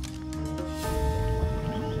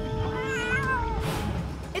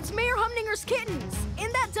 It's Mayor Humdinger's kittens in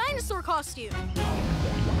that dinosaur costume.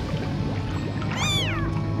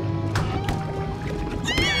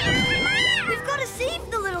 We've got to save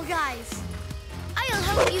the little guys. I'll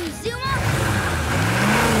help you, Zuma.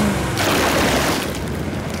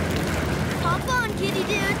 Hop on, kitty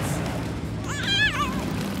dudes.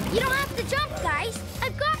 You don't have to jump, guys.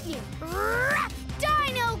 I've got you.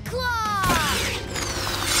 Dino Claw!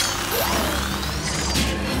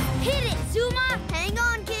 Hit it, Zuma. Hang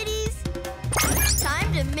on, kitties.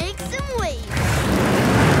 Time to make some waves.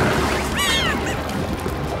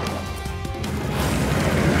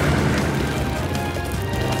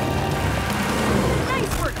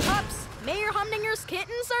 Nice work, pups. Mayor Humdinger's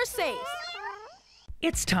kittens are safe.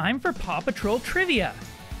 It's time for PAW Patrol Trivia.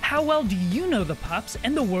 How well do you know the pups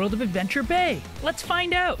and the world of Adventure Bay? Let's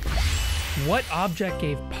find out. What object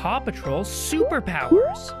gave PAW Patrol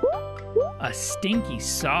superpowers? A stinky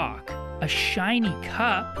sock, a shiny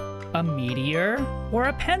cup, a meteor, or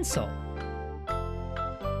a pencil?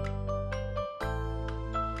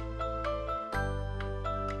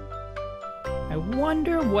 I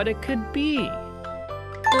wonder what it could be.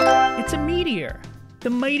 It's a meteor. The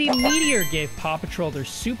mighty meteor gave PAW Patrol their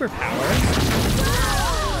superpowers.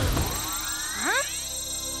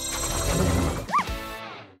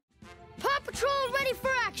 Paw Patrol ready for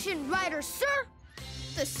action, Ryder, sir.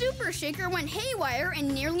 The super shaker went haywire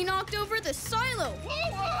and nearly knocked over the silo.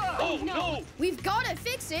 Oh, no! We've got to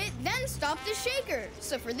fix it, then stop the shaker.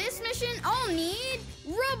 So for this mission, I'll need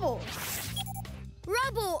rubble.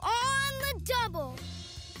 Rubble on the double.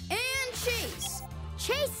 And Chase.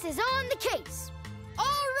 Chase is on the case.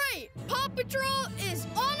 All right, Paw Patrol is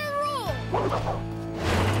on a roll.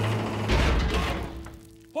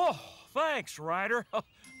 Oh, thanks, Ryder.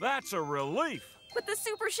 That's a relief. But the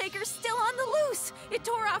super shaker's still on the loose. It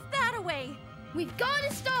tore off that away. We've got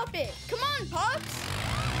to stop it. Come on, Pups.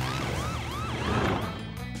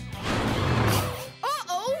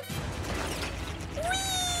 Uh-oh.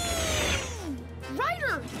 Whee!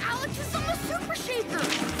 Ryder, Alex is on the super shaker.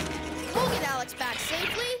 We'll get Alex back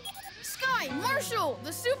safely. Skye, Marshall,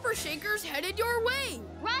 the super shaker's headed your way.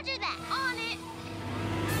 Roger that. On it.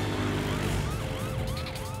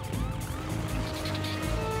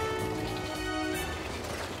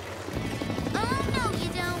 Oh, no, you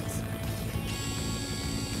don't.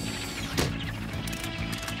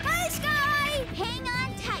 Hi, Skye! Hang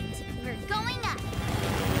on tight. We're going up.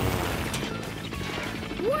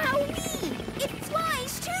 Wowee! It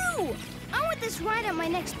flies, too! I want this ride on my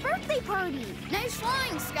next birthday. birthday party. Nice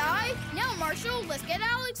flying, Skye. Now, Marshall, let's get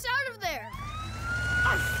Alex out of there.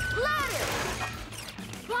 Ladder!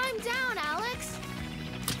 Climb down, Alex.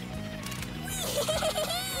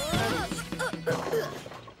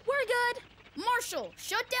 We're good. Marshall,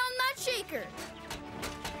 shut down that shaker.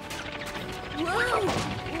 Whoa!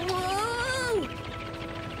 Whoa!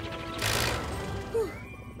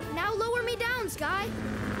 Now lower me down, Skye.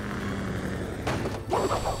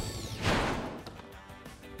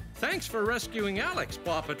 Thanks for rescuing Alex,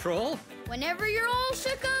 Paw Patrol. Whenever you're all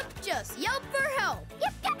shook up, just yelp for help.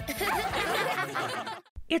 Yep.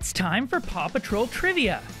 It's time for Paw Patrol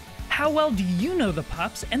Trivia. How well do you know the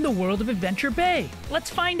pups and the world of Adventure Bay? Let's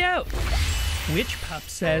find out. Which pup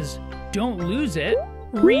says, "Don't lose it,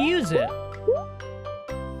 reuse it"?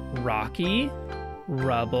 Rocky,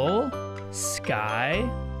 Rubble, Skye,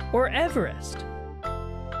 or Everest?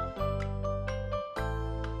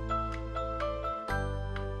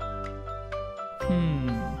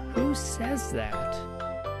 Who says that?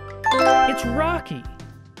 It's Rocky.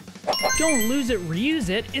 "Don't lose it, reuse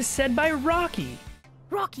it" is said by Rocky.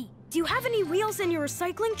 Rocky, do you have any wheels in your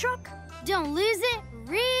recycling truck? Don't lose it,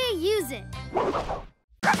 reuse it.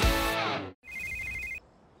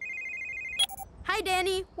 Hi,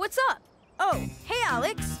 Danny. What's up? Oh, hey,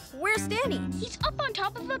 Alex. Where's Danny? He's up on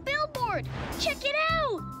top of a billboard. Check it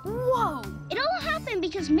out. Whoa! It all happened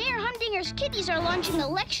because Mayor Humdinger's kitties are launching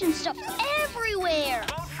election stuff everywhere.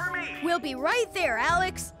 Vote for me. We'll be right there,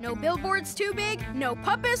 Alex. No billboard's too big, no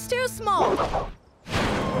puppet's too small.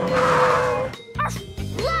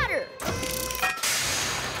 Ladder!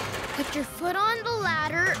 Put your foot on the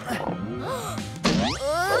ladder.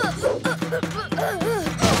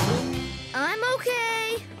 I'm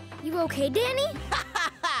okay. You okay, Danny?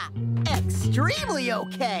 Extremely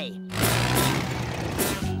okay.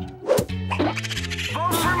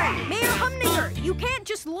 Vote for me. Mayor Humdinger, you can't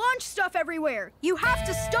just launch stuff everywhere. You have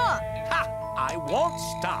to stop. Ha! I won't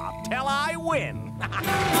stop till I win.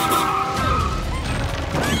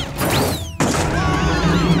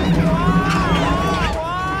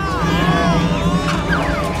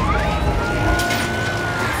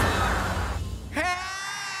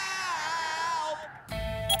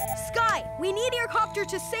 Skye, we need your copter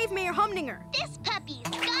to save Mayor Humdinger. This puppy's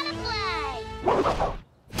gotta fly.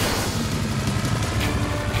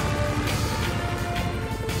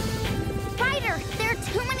 Ryder, there are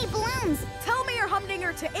too many balloons. Tell Mayor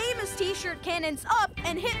Humdinger to aim his t-shirt cannons up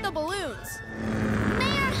and hit the balloons.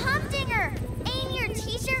 Mayor Humdinger, aim your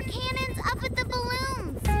t-shirt cannons up at the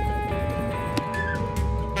balloons.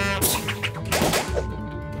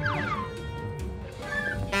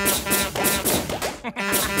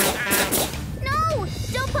 No!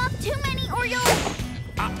 Don't pop too many or you'll...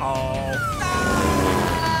 Uh-oh.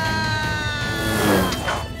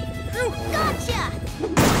 Gotcha!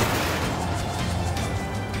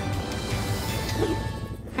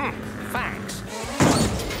 Thanks.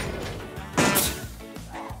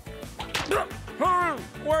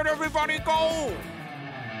 Where'd everybody go?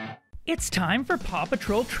 It's time for Paw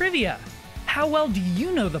Patrol Trivia. How well do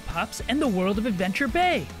you know the pups and the world of Adventure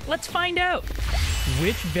Bay? Let's find out.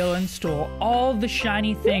 Which villain stole all the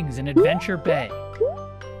shiny things in Adventure Bay?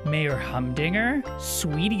 Mayor Humdinger,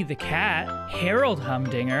 Sweetie the cat, Harold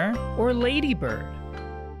Humdinger, or Ladybird?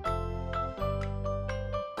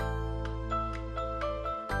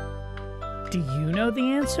 Do you know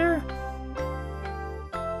the answer?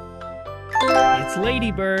 It's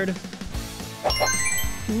Ladybird.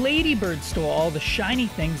 Ladybird stole all the shiny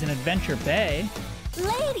things in Adventure Bay.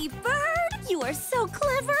 Lady Bird, you are so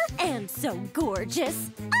clever and so gorgeous.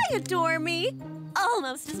 I adore me.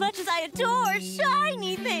 Almost as much as I adore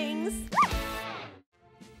shiny things.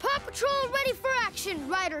 Paw Patrol ready for action,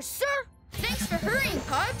 Ryder, sir. Thanks for hurrying,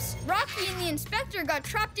 pups. Rocky and the inspector got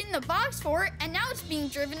trapped in the box fort, and now it's being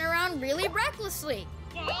driven around really recklessly.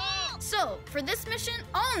 So, for this mission,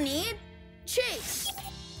 I'll need Chase.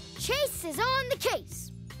 Chase is on the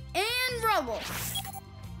case. And Rubble.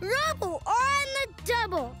 Rubble on the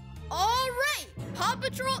double. All right, Paw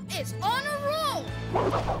Patrol is on a roll.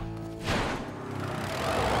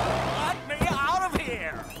 Let me out of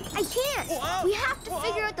here. I can't. Whoa. We have to Whoa.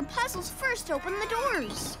 figure out the puzzles first to open the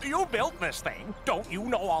doors. You built this thing. Don't you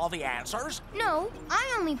know all the answers? No,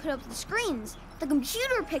 I only put up the screens. The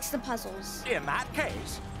computer picks the puzzles. In that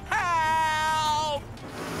case, help!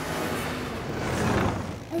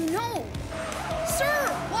 Oh no! Sir,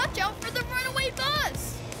 watch out for the runaway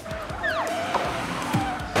bus!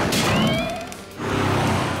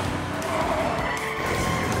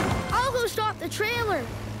 I'll go stop the trailer.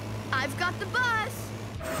 I've got the bus.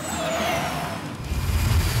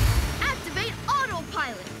 Activate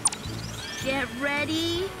autopilot. Get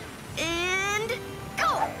ready,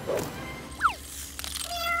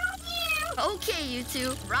 Okay, you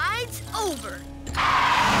two, ride's over.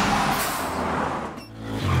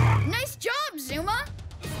 Nice job, Zuma.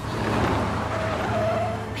 I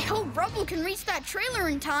hope Rubble can reach that trailer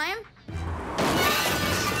in time.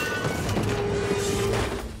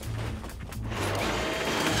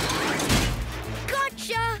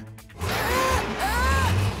 Gotcha!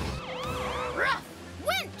 Rough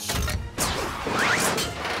winch!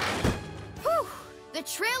 Whew, the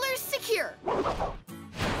trailer's secure.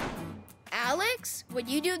 Alex, would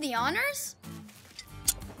you do the honors?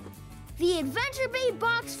 The Adventure Bay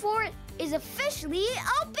box fort is officially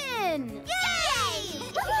open! Yay!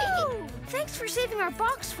 Woohoo! Thanks for saving our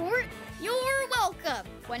box fort. You're welcome.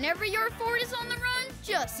 Whenever your fort is on the run,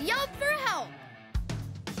 just yell for help.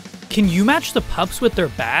 Can you match the pups with their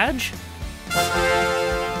badge?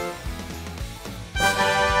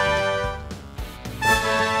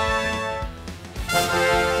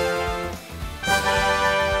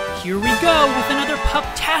 Here we go with another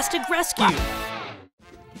pup-tastic rescue.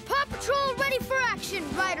 Paw Patrol ready for action,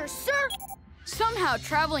 riders, sir! Somehow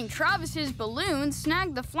traveling Travis's balloon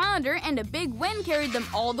snagged the flounder and a big wind carried them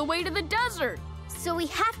all the way to the desert. So we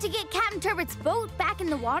have to get Captain Turbot's boat back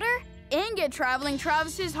in the water? And get traveling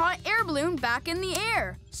Travis's hot air balloon back in the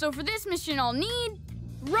air. So for this mission I'll need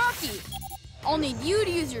Rocky. I'll need you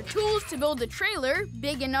to use your tools to build the trailer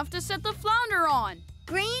big enough to set the flounder on.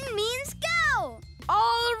 Green means go!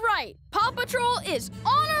 All right, Paw Patrol is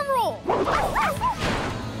on a roll.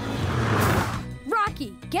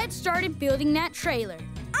 Rocky, get started building that trailer.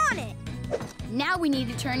 On it! Now we need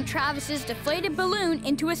to turn Travis's deflated balloon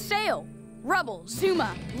into a sail. Rubble,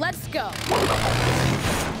 Zuma, let's go.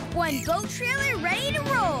 One boat trailer ready to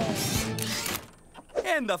roll.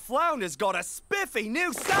 And the flounder's got a spiffy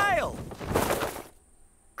new sail.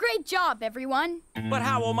 Great job, everyone. But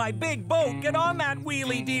how will my big boat get on that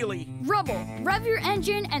wheelie-dealie? Rubble, rev your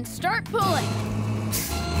engine and start pulling.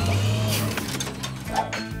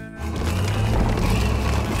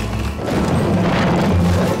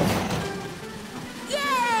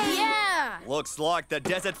 Yay! Yeah! Looks like the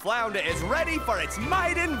desert flounder is ready for its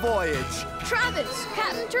maiden voyage. Travis,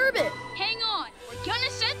 Captain Turbot, hang on. We're gonna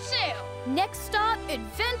set sail. Next stop,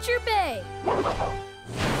 Adventure Bay.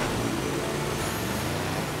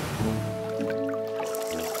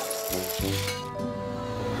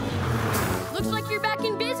 Looks like you're back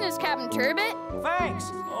in business, Captain Turbot.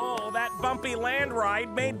 Thanks. Oh, that bumpy land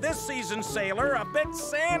ride made this season's sailor a bit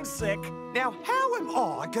sandsick. Now, how am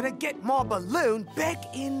I gonna get my balloon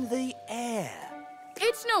back in the air?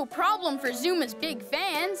 It's no problem for Zuma's big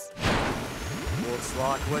fans. Looks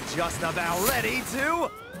like we're just about ready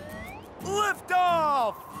to lift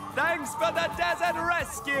off! Thanks for the desert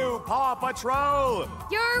rescue, Paw Patrol!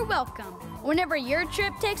 You're welcome. Whenever your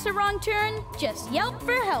trip takes a wrong turn, just yelp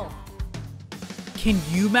for help. Can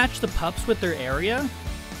you match the pups with their area?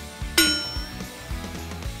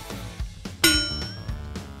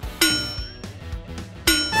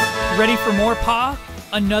 Ready for more, Paw?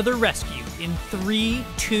 Another rescue in 3,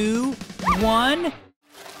 2, 1.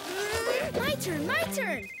 My turn, my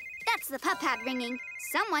turn. That's the pup pad ringing.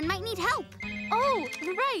 Someone might need help. Oh,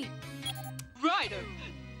 right. Ryder?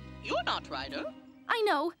 You're not Ryder. I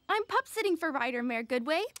know. I'm pup sitting for Ryder, Mayor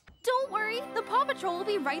Goodway. Don't worry, the Paw Patrol will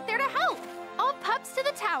be right there to help. All pups to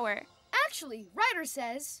the tower. Actually, Ryder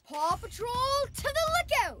says, Paw Patrol to the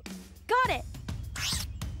lookout. Got it.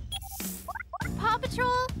 Paw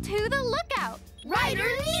Patrol to the lookout.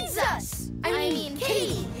 Ryder needs us. I mean,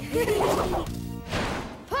 Katie.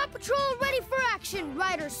 Paw Patrol ready for action,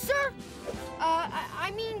 Ryder, sir.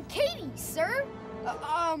 I mean, Katie, sir.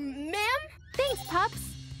 Ma'am? Thanks,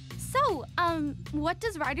 pups. So, what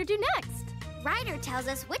does Ryder do next? Ryder tells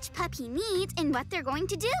us which pup he needs and what they're going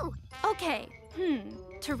to do. Okay,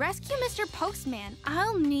 to rescue Mr. Postman,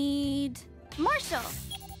 I'll need Marshall.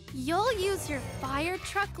 You'll use your fire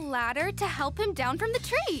truck ladder to help him down from the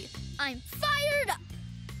tree. I'm fired up.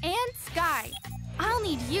 And Skye, I'll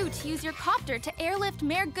need you to use your copter to airlift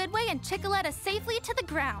Mayor Goodway and Chickaletta safely to the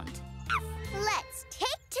ground. Let's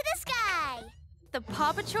take to the sky. The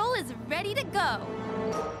Paw Patrol is ready to go.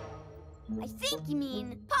 I think you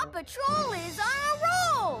mean Paw Patrol is on a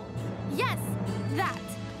roll. Yes, that.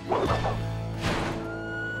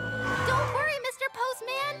 Don't worry, Mr.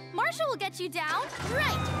 Postman. Marshall will get you down.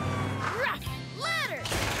 Right. Rough ladder.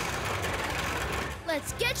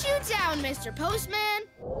 Let's get you down, Mr. Postman.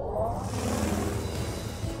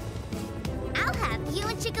 I'll have you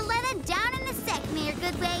and Chickaletta down in a sec, Mayor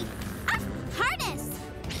Goodway. Up, harness.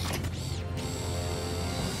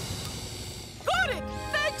 Got it!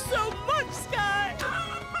 Thanks so much, Skye!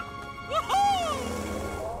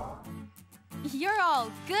 You're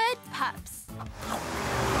all good pups.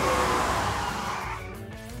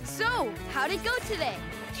 So, how'd it go today?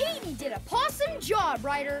 Katie did a possum job,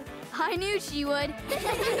 Ryder. I knew she would.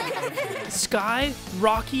 Skye,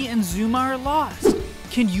 Rocky, and Zuma are lost.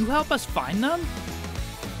 Can you help us find them?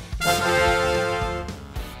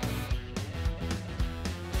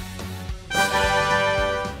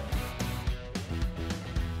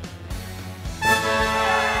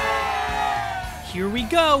 Here we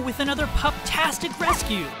go with another pup-tastic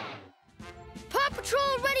rescue. Paw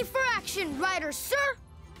Patrol ready for action, Ryder, sir.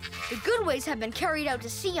 The Goodways have been carried out to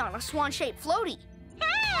sea on a swan-shaped floaty.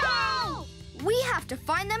 Help! We have to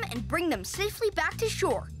find them and bring them safely back to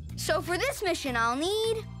shore. So for this mission, I'll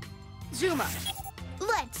need Zuma.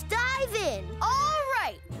 Let's dive in. All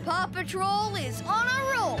right, Paw Patrol is on a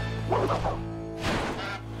roll.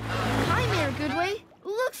 Hi, Mayor Goodway.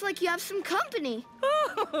 Looks like you have some company.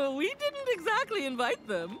 Oh, we didn't exactly invite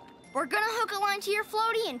them. We're gonna hook a line to your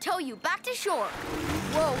floaty and tow you back to shore.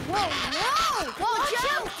 Whoa, whoa, whoa! Watch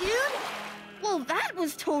out, dude! Well, that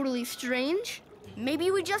was totally strange.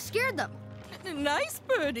 Maybe we just scared them. Nice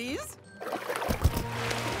birdies.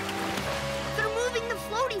 They're moving the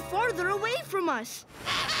floaty farther away from us.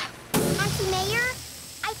 Auntie Mayor,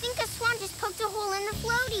 I think a swan just poked a hole in the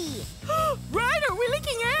floaty. Ryder, we're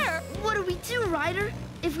leaking air. What do we do, Ryder?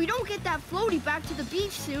 If we don't get that floaty back to the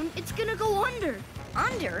beach soon, it's gonna go under.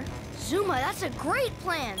 Under? Zuma, that's a great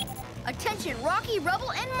plan. Attention, Rocky,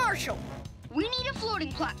 Rebel, and Marshall. We need a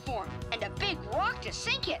floating platform and a big rock to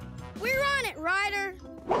sink it. We're on it, Ryder.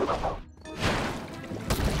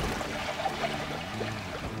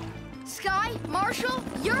 Skye, Marshall,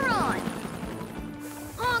 you're on.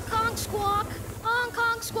 Honk, honk, squawk. Honk,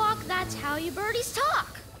 honk, squawk. That's how you birdies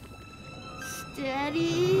talk.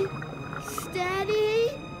 Steady,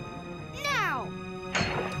 steady, now.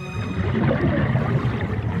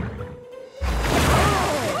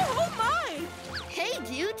 Oh my! Hey,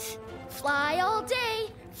 dudes. Fly all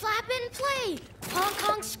day, flap and play. Honk,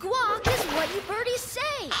 honk, squawk is what you birdies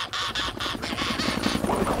say.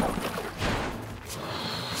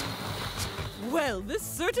 Well, this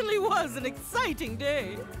certainly was an exciting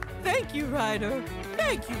day. Thank you, Ryder.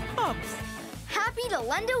 Thank you, Pups. Happy to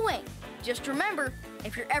lend a wing. Just remember,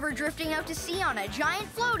 if you're ever drifting out to sea on a giant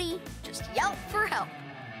floaty, just yelp for help.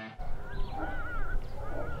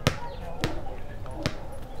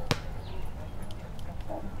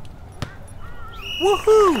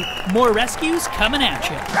 Woohoo! More rescues coming at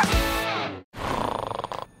you.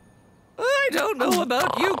 I don't know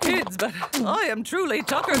about you kids, but I am truly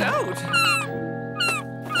tuckered out.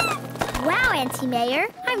 Wow, Auntie Mayor.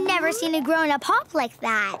 I've never seen a grown-up hop like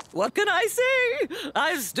that. What can I say?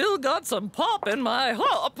 I've still got some pop in my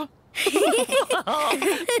hop. Now,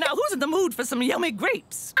 who's in the mood for some yummy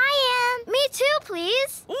grapes? I am. Me too,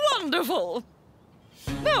 please. Wonderful.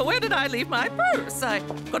 Now, where did I leave my purse? I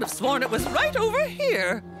could have sworn it was right over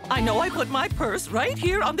here. I know I put my purse right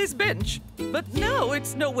here on this bench, but now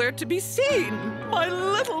it's nowhere to be seen. My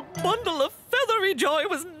little bundle of feathery joy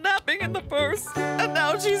was napping in the purse, and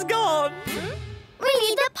now she's gone. We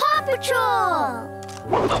need the Paw Patrol!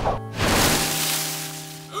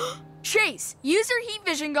 Chase, use your heat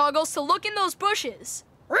vision goggles to look in those bushes.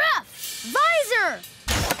 Ruff! Visor!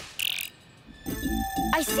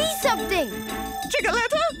 I see something!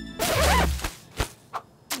 Chickaletta?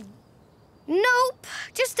 Nope,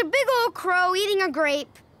 just a big old crow eating a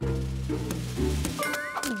grape.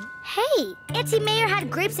 Hey, Auntie Mayor had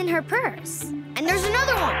grapes in her purse. And there's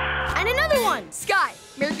another one! And another one! Skye,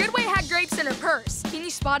 Mayor Goodway had grapes in her purse. Can you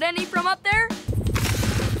spot any from up there?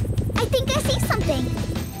 I think I see something.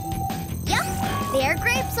 Yep, they're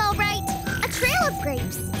grapes, all right. A trail of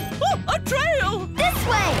grapes. Oh, a trail! This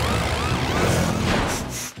way!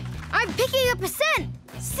 I'm picking up a scent!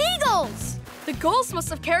 Seagulls! The gulls must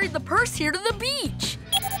have carried the purse here to the beach.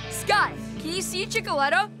 Skye, can you see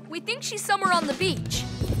Chickaletta? We think she's somewhere on the beach.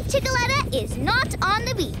 Chickaletta is not on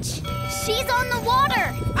the beach. She's on the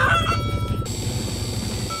water.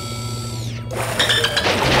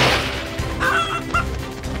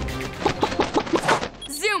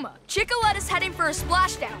 Zuma, Chickaletta's heading for a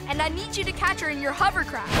splashdown, and I need you to catch her in your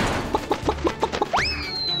hovercraft.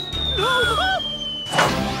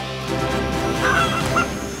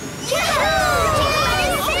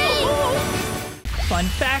 Fun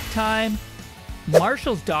fact time.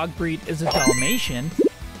 Marshall's dog breed is a Dalmatian,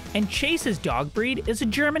 and Chase's dog breed is a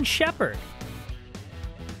German Shepherd.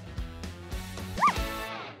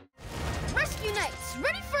 Rescue Knights,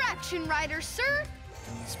 ready for action, Riders, sir!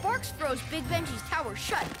 Sparks froze Big Benji's tower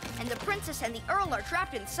shut, and the princess and the earl are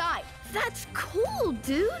trapped inside. That's cool,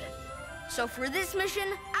 dude! So for this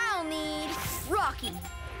mission, I'll need Rocky.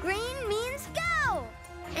 Green means go!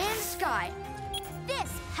 And Skye.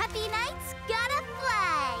 This puppy night's gotta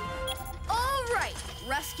fly.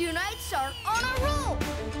 Rescue Knights are on a roll!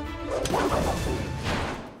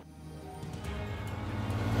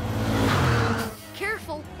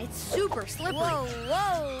 Careful, it's super slippery. Whoa,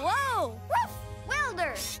 whoa, whoa! Woof!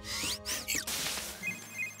 Welder!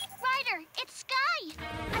 Ryder, it's Skye!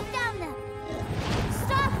 I found them!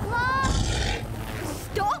 Stop, Claw!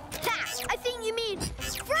 Stop that! I think you mean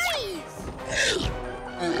freeze!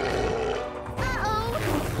 Uh-oh!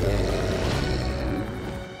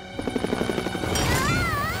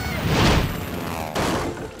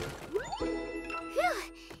 Phew,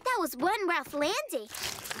 that was one rough landing.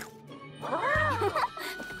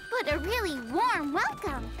 But a really warm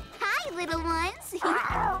welcome. Hi, little ones. They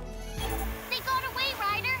got away,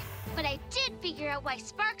 Ryder. But I did figure out why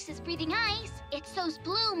Sparks is breathing ice. It's those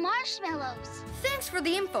blue marshmallows. Thanks for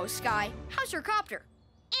the info, Skye. How's your copter?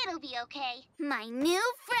 It'll be okay. My new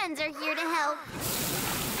friends are here to help.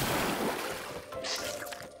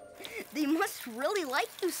 They must really like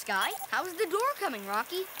you, Skye. How's the door coming,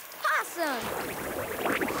 Rocky? Awesome!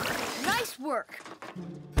 Nice work.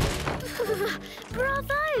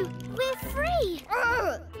 Bravo! We're free!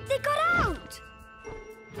 They got out!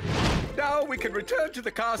 Now we can return to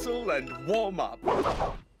the castle and warm up.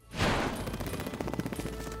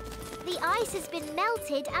 The ice has been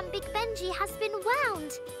melted and Big Benji has been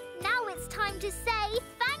wound. Now it's time to say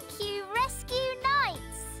thank you, Rescue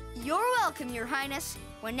Knights! You're welcome, Your Highness.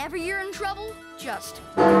 Whenever you're in trouble, just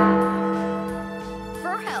for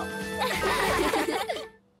help.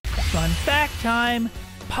 Fun fact time!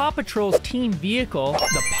 Paw Patrol's team vehicle,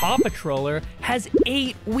 the Paw Patroller, has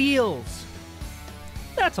 8 wheels.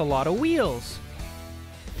 That's a lot of wheels.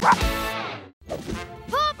 Paw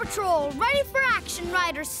Patrol, ready for action,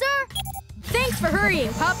 Ryder, sir! Thanks for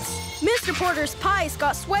hurrying, pups. Mr. Porter's pies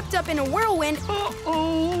got swept up in a whirlwind.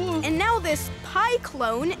 Uh-oh. And now this pie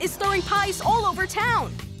clone is throwing pies all over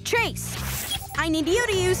town. Chase, I need you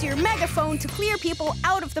to use your megaphone to clear people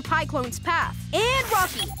out of the pie clone's path. And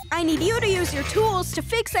Rocky, I need you to use your tools to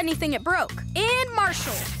fix anything it broke. And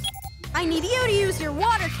Marshall, I need you to use your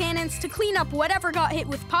water cannons to clean up whatever got hit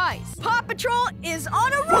with pies. Paw Patrol is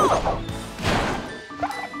on a roll!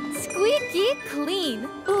 Squeaky clean.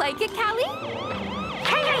 Like it, Callie?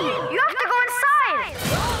 Katie, you have to go inside!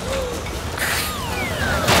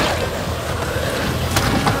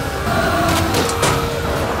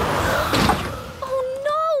 Oh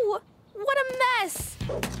no! What a mess!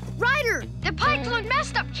 Ryder, the pie clone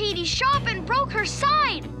messed up Katie's shop and broke her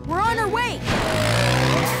sign. We're on our way!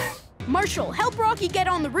 Marshall, help Rocky get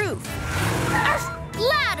on the roof.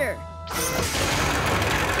 Ladder!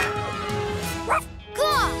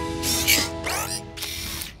 Go!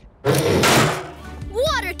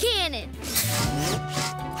 Water cannon!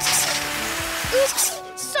 Oops!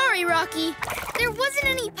 Sorry, Rocky. There wasn't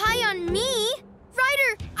any pie on me.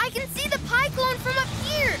 Ryder, I can see the pie clone from up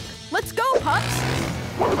here. Let's go, pups!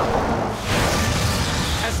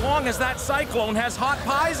 As long as that cyclone has hot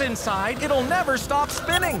pies inside, it'll never stop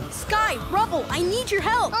spinning. Skye, Rubble, I need your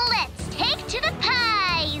help. Let's take to the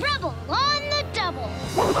pie! Rubble on the double!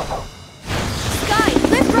 Skye,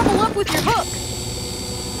 lift Rubble up with your hook.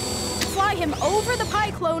 Fly him over the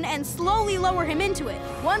pie clone and slowly lower him into it.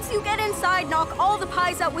 Once you get inside, knock all the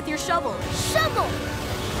pies out with your shovel. Shovel!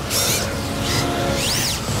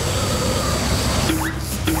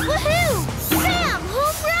 Woohoo! Sam,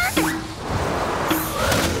 home run!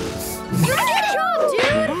 Good job,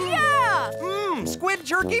 dude! Yeah! Squid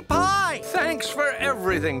jerky pie! Thanks for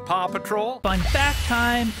everything, Paw Patrol. Fun fact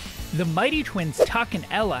time! The Mighty Twins Tuck and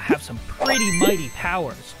Ella have some pretty mighty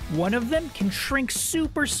powers. One of them can shrink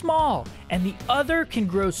super small, and the other can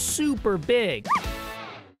grow super big.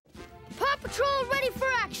 Paw Patrol ready for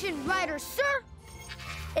action, Ryder, sir!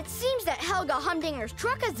 It seems that Helga Humdinger's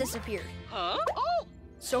truck has disappeared. Huh? Oh!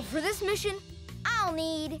 So for this mission, I'll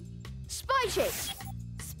need Spy Chase.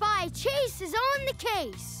 Spy Chase is on the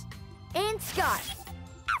case. And Skye.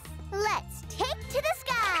 Let's take to the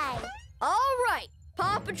sky! All right,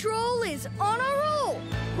 Paw Patrol is on a roll.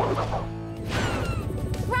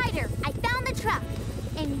 Ryder, I found the truck.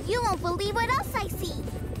 And you won't believe what else I see.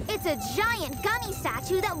 It's a giant gummy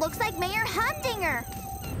statue that looks like Mayor Humdinger.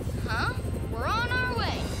 Huh? We're on our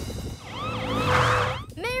way.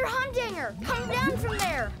 Mayor Humdinger, come down from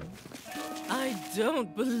there. I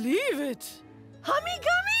don't believe it. Hummy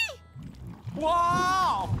Gummy!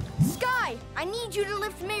 Wow! Skye, I need you to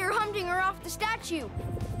lift Mayor Humdinger off the statue.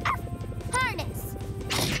 Harness.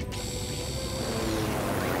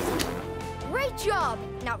 Great job.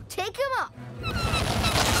 Now take him up.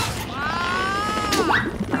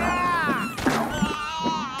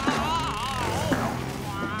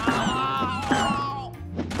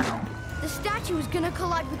 The statue is gonna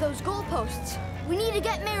collide with those goalposts. We need to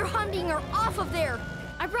get Mayor Humdinger off of there.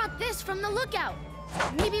 I brought this from the lookout.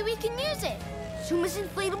 Maybe we can use it. Zuma's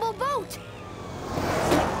inflatable boat.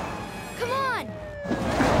 Come on.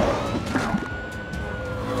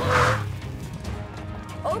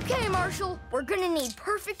 Okay, Marshall. We're gonna need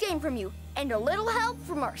perfect aim from you and a little help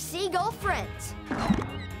from our seagull friends.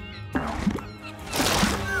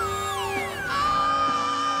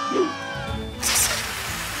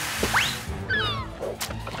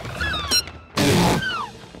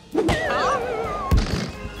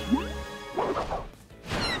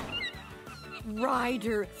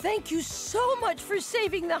 Ryder, thank you so much for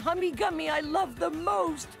saving the Hummy Gummy I love the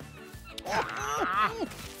most.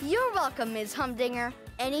 You're welcome, Ms. Humdinger.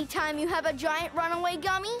 Anytime you have a giant runaway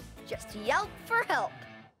gummy, just yelp for help.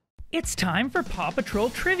 It's time for PAW Patrol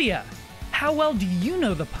Trivia. How well do you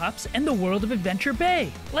know the pups and the world of Adventure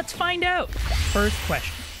Bay? Let's find out. First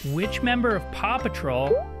question. Which member of PAW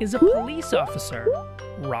Patrol is a police officer?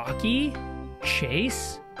 Rocky,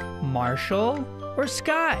 Chase, Marshall, or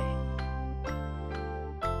Skye?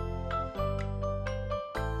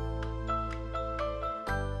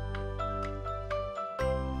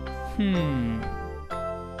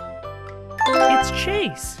 It's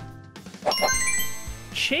Chase.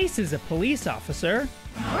 Chase is a police officer.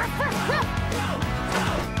 PAW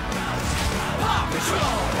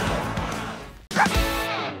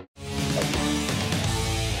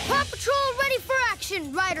Patrol ready for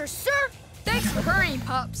action, Ryder, sir. Thanks for hurrying,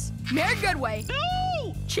 pups. Mayor Goodway,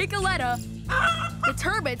 Chickaletta, the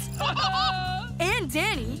Turbits, and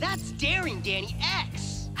Danny. That's Daring Danny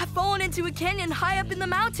X. Have fallen into a canyon high up in the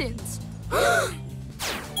mountains.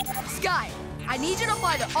 Skye, I need you to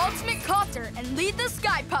fly the ultimate copter and lead the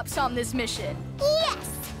Skye pups on this mission. Yes!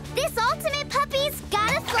 This ultimate puppy's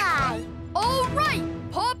gotta fly. All right,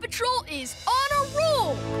 PAW Patrol is on a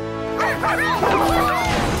roll.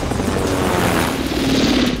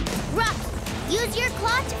 Ruff, use your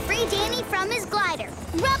claw to free Danny from his glider.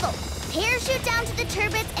 Rubble, parachute down to the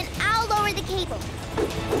turbines and I'll lower the cable.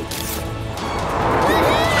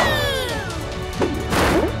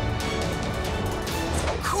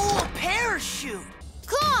 Cool parachute.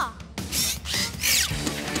 Claw!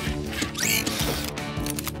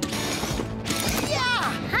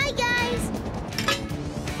 Yeah! Hi, guys.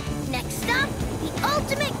 Next stop, the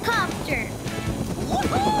ultimate copter.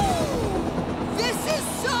 Woohoo! This is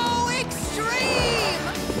so extreme!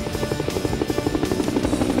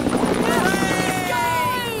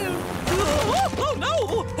 Oh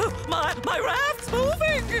no! My raft's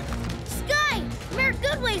moving! Skye, Mayor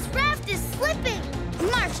Goodway's raft is slipping.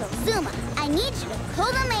 Marshall, Zuma, I need you to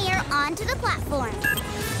pull the mayor onto the platform.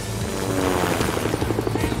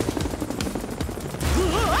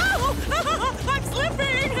 I'm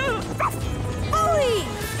slipping! Hurry!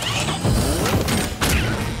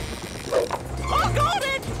 Oh, got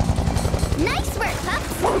it! Nice work,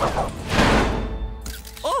 pups.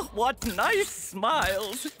 Oh, what nice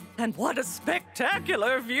smiles! And what a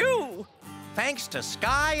spectacular view! Thanks to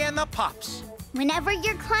Skye and the pups. Whenever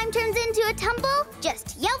your climb turns into a tumble,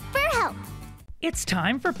 just yelp for help. It's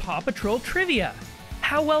time for PAW Patrol Trivia.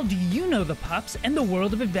 How well do you know the pups and the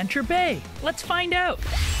world of Adventure Bay? Let's find out.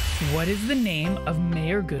 What is the name of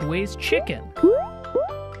Mayor Goodway's chicken?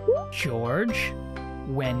 George,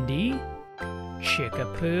 Wendy,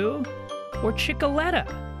 Chickapoo, or Chickaletta?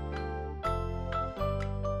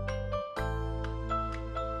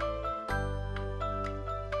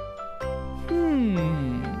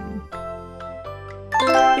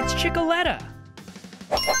 It's Chickaletta.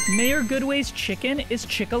 Mayor Goodway's chicken is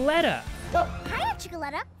Chickaletta. Hiya,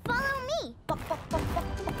 Chickaletta. Follow me. PAW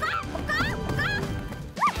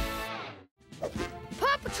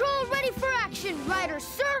Patrol ready for action, Ryder,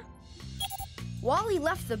 sir. Wally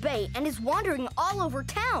left the bay and is wandering all over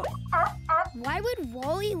town. Why would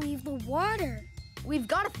Wally leave the water? We've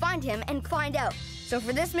got to find him and find out. So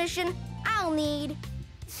for this mission, I'll need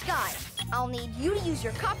Skye. I'll need you to use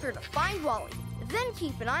your copter to find Wally. Then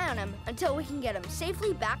keep an eye on him until we can get him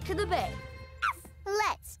safely back to the bay.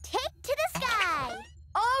 Let's take to the sky.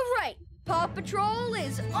 All right, PAW Patrol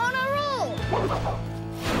is on a roll.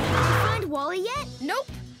 Did you find Wally yet? Nope.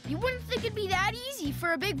 You wouldn't think it'd be that easy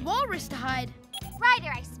for a big walrus to hide.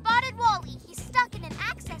 Ryder, I spotted Wally. He's stuck in an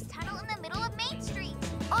access tunnel in the middle of Main Street.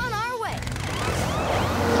 On our way.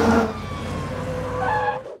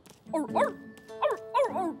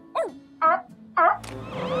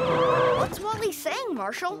 What's Wally saying,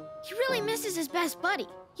 Marshall? He really misses his best buddy.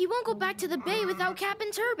 He won't go back to the bay without Captain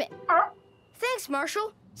Turbot. Thanks,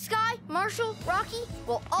 Marshall. Skye, Marshall, Rocky,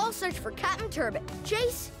 we'll all search for Captain Turbot.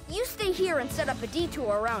 Chase, you stay here and set up a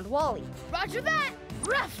detour around Wally. Roger that.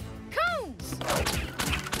 Ruff, cones.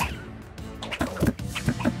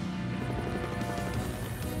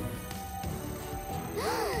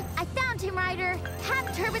 Ryder.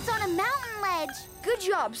 Captain Turbot's on a mountain ledge. Good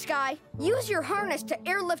job, Skye. Use your harness to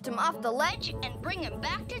airlift him off the ledge and bring him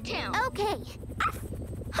back to town. Okay.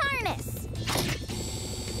 Harness.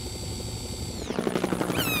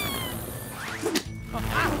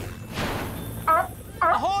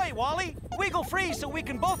 Ahoy, Wally! Wiggle free so we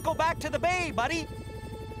can both go back to the bay, buddy.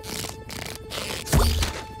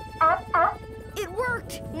 It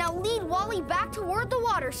worked. Now lead Wally back toward the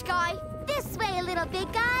water, Skye. This way, little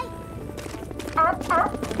big guy.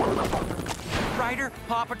 Ryder,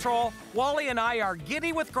 Paw Patrol, Wally and I are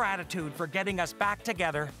giddy with gratitude for getting us back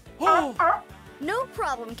together. No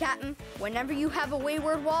problem, Captain. Whenever you have a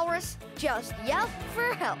wayward walrus, just yell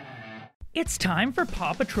for help. It's time for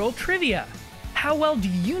Paw Patrol Trivia. How well do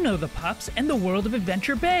you know the pups and the world of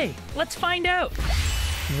Adventure Bay? Let's find out.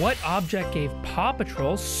 What object gave Paw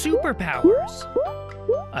Patrol superpowers?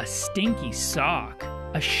 A stinky sock,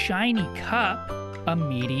 a shiny cup, a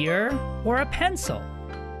meteor, or a pencil?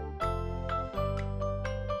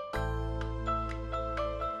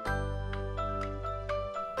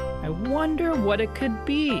 I wonder what it could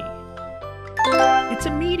be. It's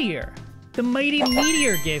a meteor. The mighty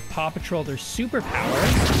meteor gave Paw Patrol their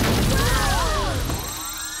superpowers.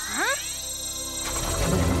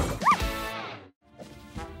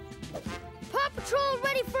 Paw Patrol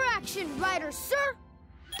ready for action, Ryder, sir.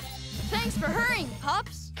 Thanks for hurrying,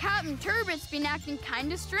 pups. Captain Turbot's been acting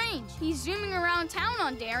kinda strange. He's zooming around town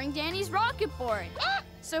on Daring Danny's rocket board.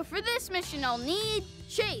 So for this mission, I'll need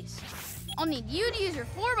Chase. I'll need you to use your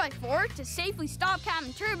 4x4 to safely stop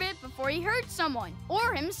Captain Turbot before he hurts someone,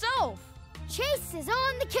 or himself. Chase is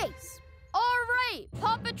on the case. All right,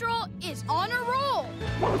 Paw Patrol is on a roll.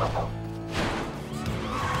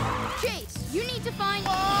 Chase, you need to find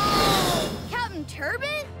Captain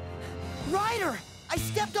Turbot? Ryder, I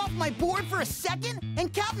stepped off my board for a second,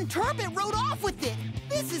 and Captain Turbot rode off with it.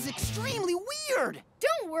 This is extremely weird.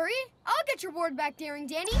 Don't worry. I'll get your board back, Daring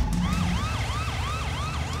Danny.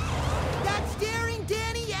 That's Daring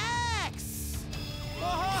Danny X!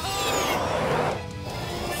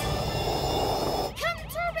 Captain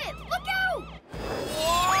Turbot, look out!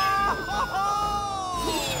 Whoa!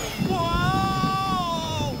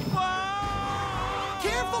 Whoa!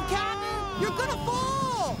 Careful, Captain! You're gonna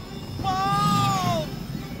fall! Whoa!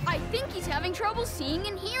 I think he's having trouble seeing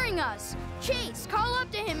and hearing us. Chase, call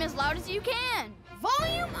up to him as loud as you can.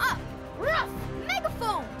 Volume up! Rough!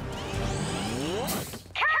 Megaphone!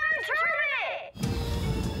 Captain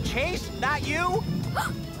Turbot! Chase, that you?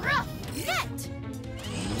 Rough! Net!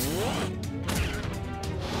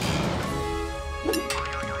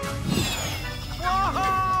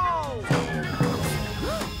 Whoa!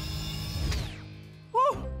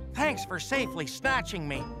 Whew. Thanks for safely snatching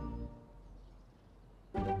me.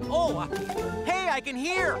 Oh, hey, I can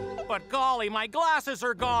hear! But golly, my glasses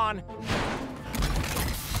are gone.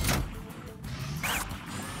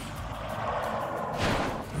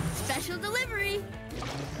 Special delivery.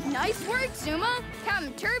 Nice work, Zuma.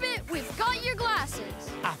 Captain Turbot, we've got your glasses.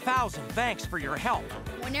 1,000 thanks for your help.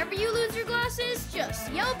 Whenever you lose your glasses,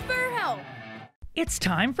 just yell for help. It's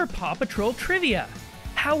time for Paw Patrol Trivia.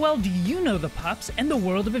 How well do you know the pups and the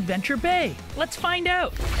world of Adventure Bay? Let's find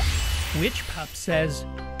out. Which pup says,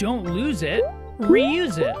 "Don't lose it,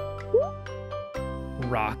 reuse it"?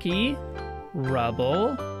 Rocky,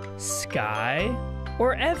 Rubble, Skye,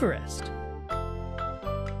 or Everest?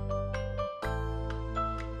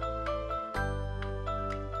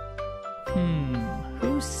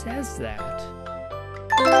 Who says that?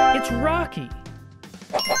 It's Rocky.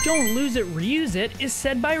 "Don't lose it, reuse it" is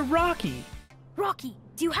said by Rocky. Rocky,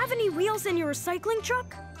 do you have any wheels in your recycling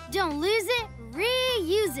truck? Don't lose it,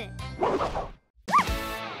 reuse it.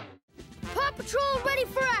 Paw Patrol ready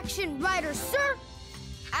for action, Ryder, sir.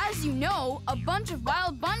 As you know, a bunch of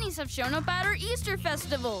wild bunnies have shown up at our Easter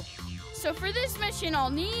festival. So for this mission, I'll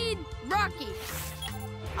need Rocky.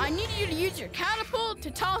 I need you to use your catapult to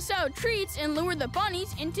toss out treats and lure the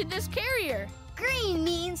bunnies into this carrier. Green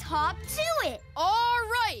means hop to it. All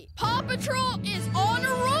right, Paw Patrol is on a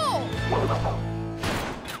roll.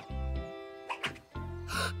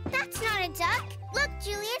 That's not a duck. Look,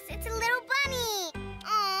 Julius, it's a little bunny.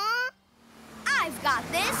 Aww. I've got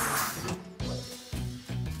this.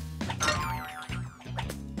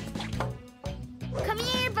 Come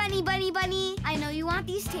here, bunny, bunny, bunny. I know you want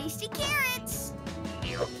these tasty carrots.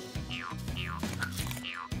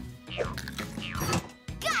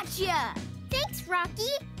 Gotcha! Thanks,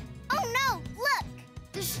 Rocky. Oh no, look.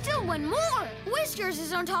 There's still one more. Whiskers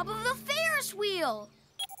is on top of the Ferris wheel.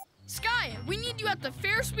 Skye, we need you at the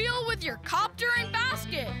Ferris wheel with your copter and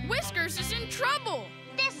basket. Whiskers is in trouble.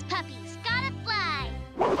 This puppy's gotta fly.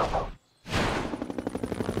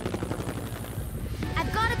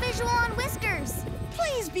 visual on Whiskers.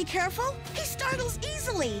 Please be careful. He startles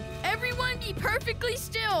easily. Everyone be perfectly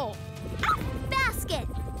still. Basket.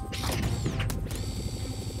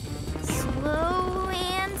 Slow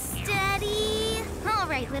and steady. All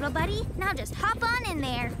right, little buddy. Now just hop on in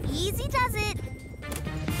there. Easy does it.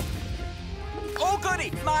 Oh,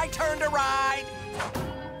 goody! My turn to ride!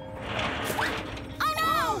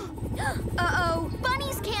 Oh, no! Uh-oh,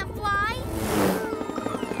 bunnies can't fly.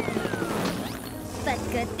 But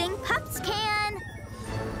good thing pups can.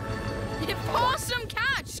 Awesome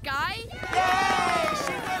catch, Skye! Yay!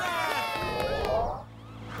 She did it!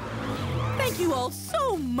 Thank you all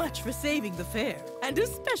so much for saving the fair, and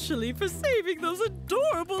especially for saving those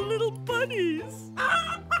adorable little bunnies.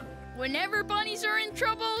 Whenever bunnies are in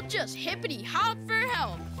trouble, just hippity-hop for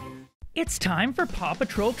help. It's time for PAW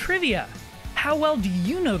Patrol Trivia. How well do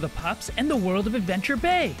you know the pups and the world of Adventure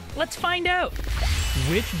Bay? Let's find out.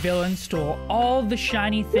 Which villain stole all the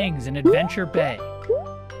shiny things in Adventure Bay?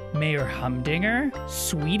 Mayor Humdinger,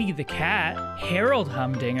 Sweetie the cat, Harold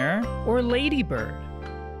Humdinger, or Ladybird?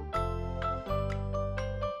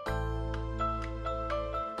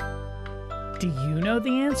 Do you know the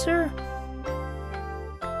answer?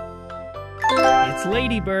 It's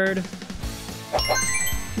Ladybird.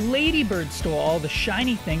 Ladybird stole all the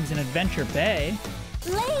shiny things in Adventure Bay.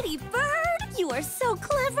 Ladybird, you are so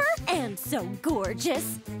clever and so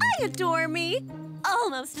gorgeous. I adore me.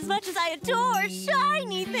 Almost as much as I adore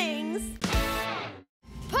shiny things.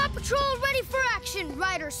 Paw Patrol ready for action,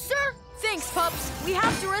 Riders, sir! Thanks, pups. We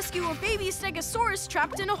have to rescue a baby Stegosaurus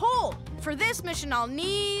trapped in a hole. For this mission, I'll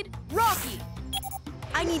need Rocky.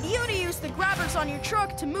 I need you to use the grabbers on your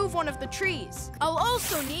truck to move one of the trees. I'll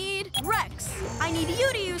also need Rex. I need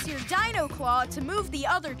you to use your dino claw to move the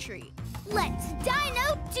other tree. Let's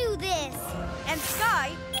Dino do this! And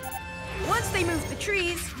Skye, once they move the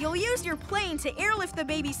trees, you'll use your plane to airlift the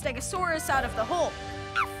baby Stegosaurus out of the hole.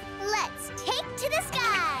 Let's take to the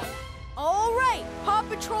sky! All right, Paw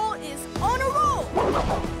Patrol is on a roll!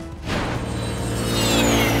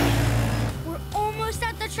 We're almost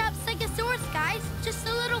at the trapped Stegosaurus, guys. Just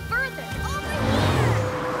a little further. Over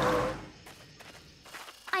here!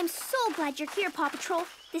 I'm so glad you're here, Paw Patrol.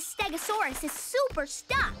 This Stegosaurus is super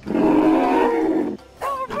stuck.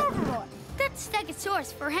 Good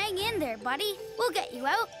Stegosaurus for hang in there, buddy. We'll get you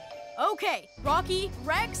out. Okay, Rocky,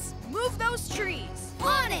 Rex, move those trees.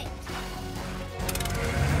 On it!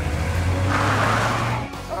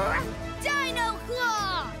 Dino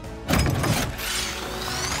Claw!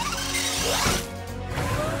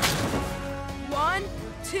 1,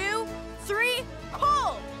 2, 3,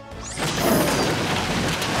 pull!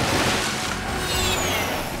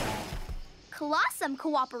 Colossum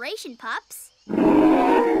cooperation, pups.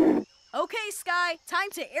 Okay, Skye, time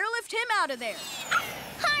to airlift him out of there.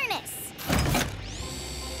 Harness!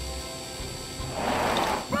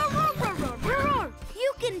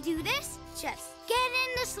 You can do this. Just get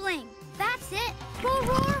in the sling. That's it.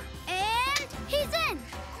 Roar, and he's in.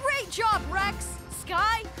 Great job, Rex.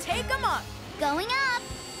 Skye, take him up. Going up.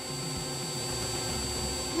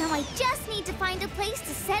 Now I just need to find a place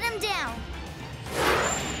to set him down.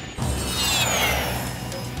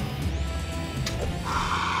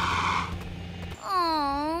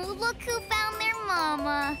 Oh, look who found their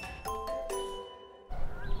mama.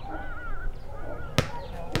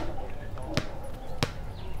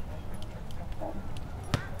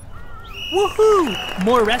 Woohoo!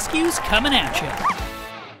 More rescues coming at you.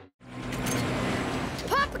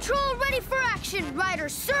 Paw Patrol ready for action,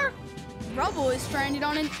 Riders, sir! Rubble is stranded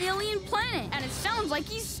on an alien planet, and it sounds like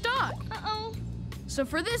he's stuck. Uh-oh. So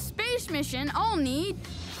for this space mission, I'll need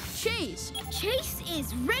Chase. Chase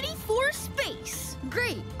is ready for space.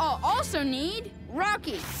 Great. I'll also need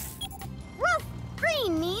Rocky. Woof!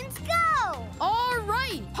 Green means go! All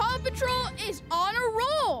right. Paw Patrol is on a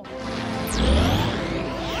roll.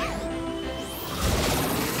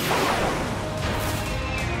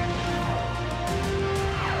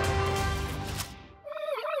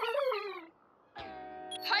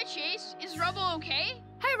 Hi, Chase. Is Rubble okay?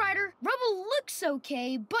 Hi, Ryder. Rubble looks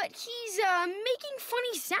okay, but he's, making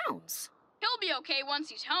funny sounds. He'll be okay once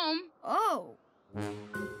he's home. Oh.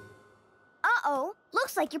 Uh-oh.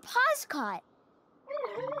 Looks like your paw's caught.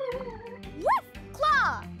 Woof!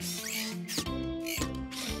 Claw!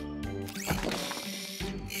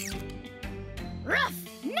 Rough!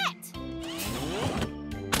 Net!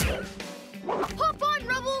 Hop on,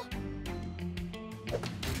 Rubble!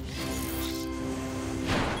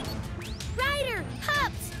 Ryder!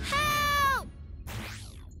 Pups! Help!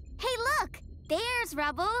 Hey, look! There's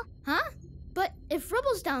Rubble. Huh? But if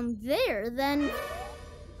Rubble's down there, then...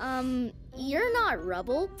 you're not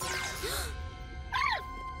Rubble.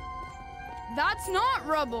 That's not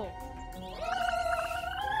rubble.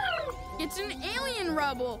 It's an alien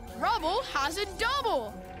rubble. Rubble has a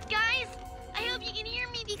double. Guys, I hope you can hear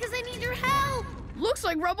me because I need your help. Looks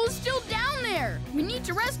like Rubble's still down there. We need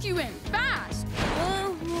to rescue him, fast.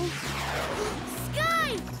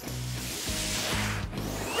 Skye!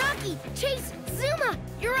 Rocky, Chase, Zuma,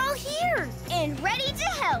 you're all here. And ready to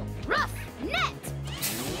help. Rough, net.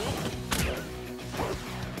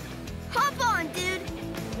 Hop on, dude.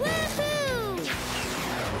 Woohoo!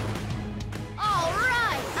 All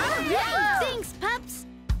right. Yeah. Thanks, pups.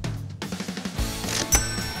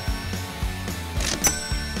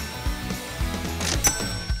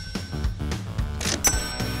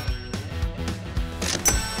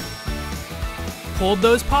 Hold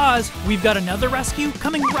those paws. We've got another rescue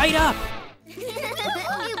coming right up.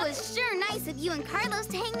 It was sure nice of you and Carlos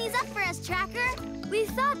to hang these up for us, Tracker. We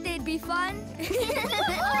thought they'd be fun.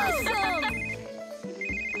 Awesome!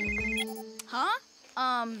 Huh?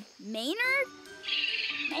 Maynard?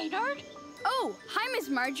 Maynard? Oh, hi, Miss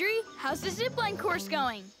Marjorie. How's the zipline course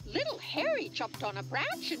going? Little Harry jumped on a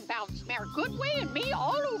branch and bounced Mayor Goodway and me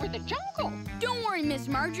all over the jungle. Don't worry, Miss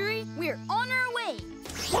Marjorie. We're on our way.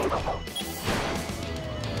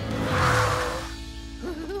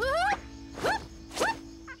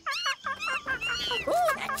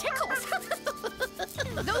 Ooh, that tickles.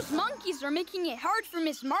 Those monkeys are making it hard for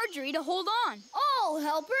Miss Marjorie to hold on. I'll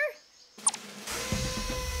help her.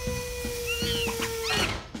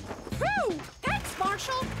 Whew! Thanks,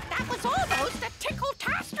 Marshall. That was almost a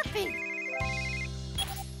tickle-tastrophe.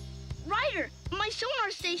 Ryder, my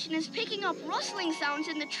sonar station is picking up rustling sounds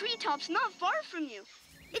in the treetops not far from you.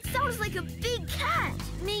 It sounds like a big cat.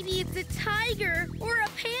 Maybe it's a tiger or a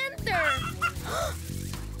panther.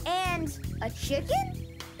 And a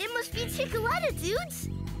chicken? It must be Chickaletta, dudes.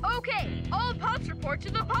 Okay, all pups report to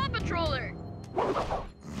the Paw Patroller.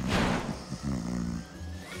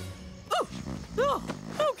 Oh,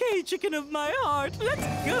 okay, chicken of my heart, let's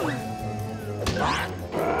go.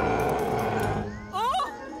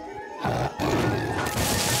 Oh!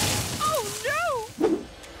 Oh no!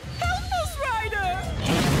 Help us, Ryder!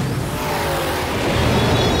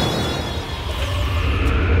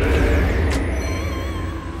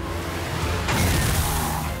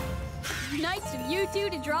 Nice of you two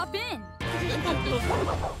to drop in.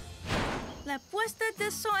 La puesta de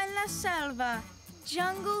sol en la selva.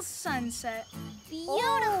 Jungle sunset.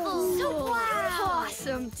 Beautiful. So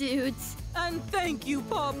awesome, dudes. And thank you,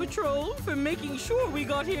 Paw Patrol, for making sure we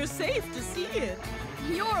got here safe to see it.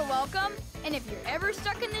 You're welcome. And if you're ever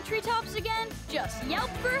stuck in the treetops again, just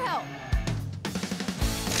yelp for help.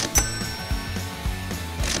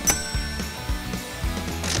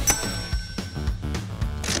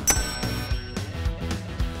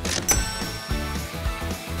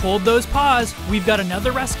 Hold those paws. We've got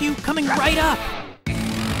another rescue coming right up.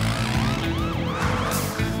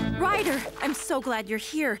 Ryder, I'm so glad you're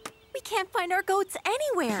here. We can't find our goats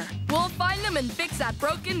anywhere. We'll find them and fix that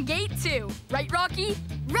broken gate too. Right, Rocky?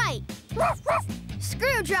 Right.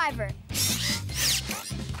 Screwdriver.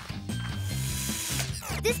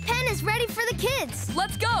 This pen is ready for the kids.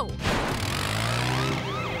 Let's go.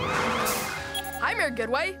 Hi, Mayor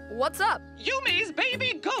Goodway. What's up? Yumi's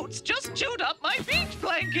baby goats just chewed up my beach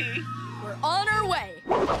blankie. We're on our way.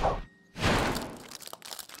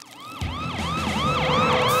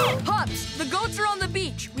 Pups, the goats are on the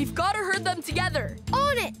beach. We've got to herd them together.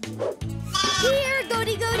 On it. Here,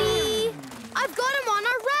 Goaty Goaty. I've got him on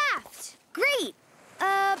our raft. Great.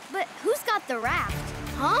 But who's got the raft?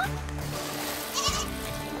 Huh?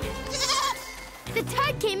 The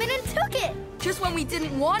tide came in and took it. Just when we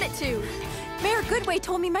didn't want it to. Mayor Goodway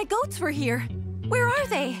told me my goats were here. Where are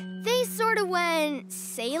they? They sort of went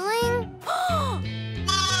sailing.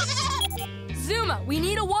 Zuma, we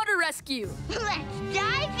need a water rescue. Let's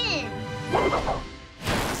dive in.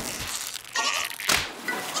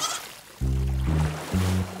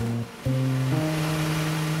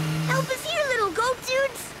 Help us here, little goat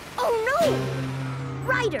dudes. Oh, no.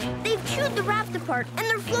 Ryder, they've chewed the raft apart and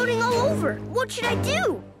they're floating all over. What should I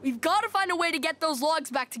do? We've got to find a way to get those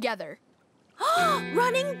logs back together.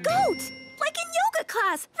 Running goat! Like in yoga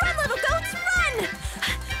class! Run, little goats, run!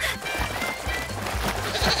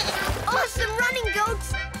 Awesome running,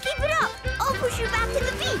 goats. Keep it up. I'll push you back to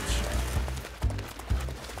the beach.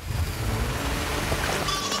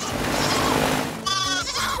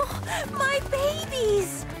 My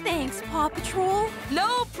babies! Thanks, Paw Patrol.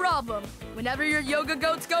 No problem. Whenever your yoga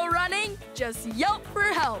goats go running, just yelp for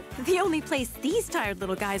help. The only place these tired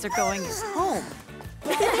little guys are going is home.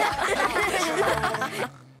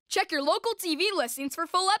 Check your local TV listings for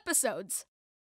full episodes.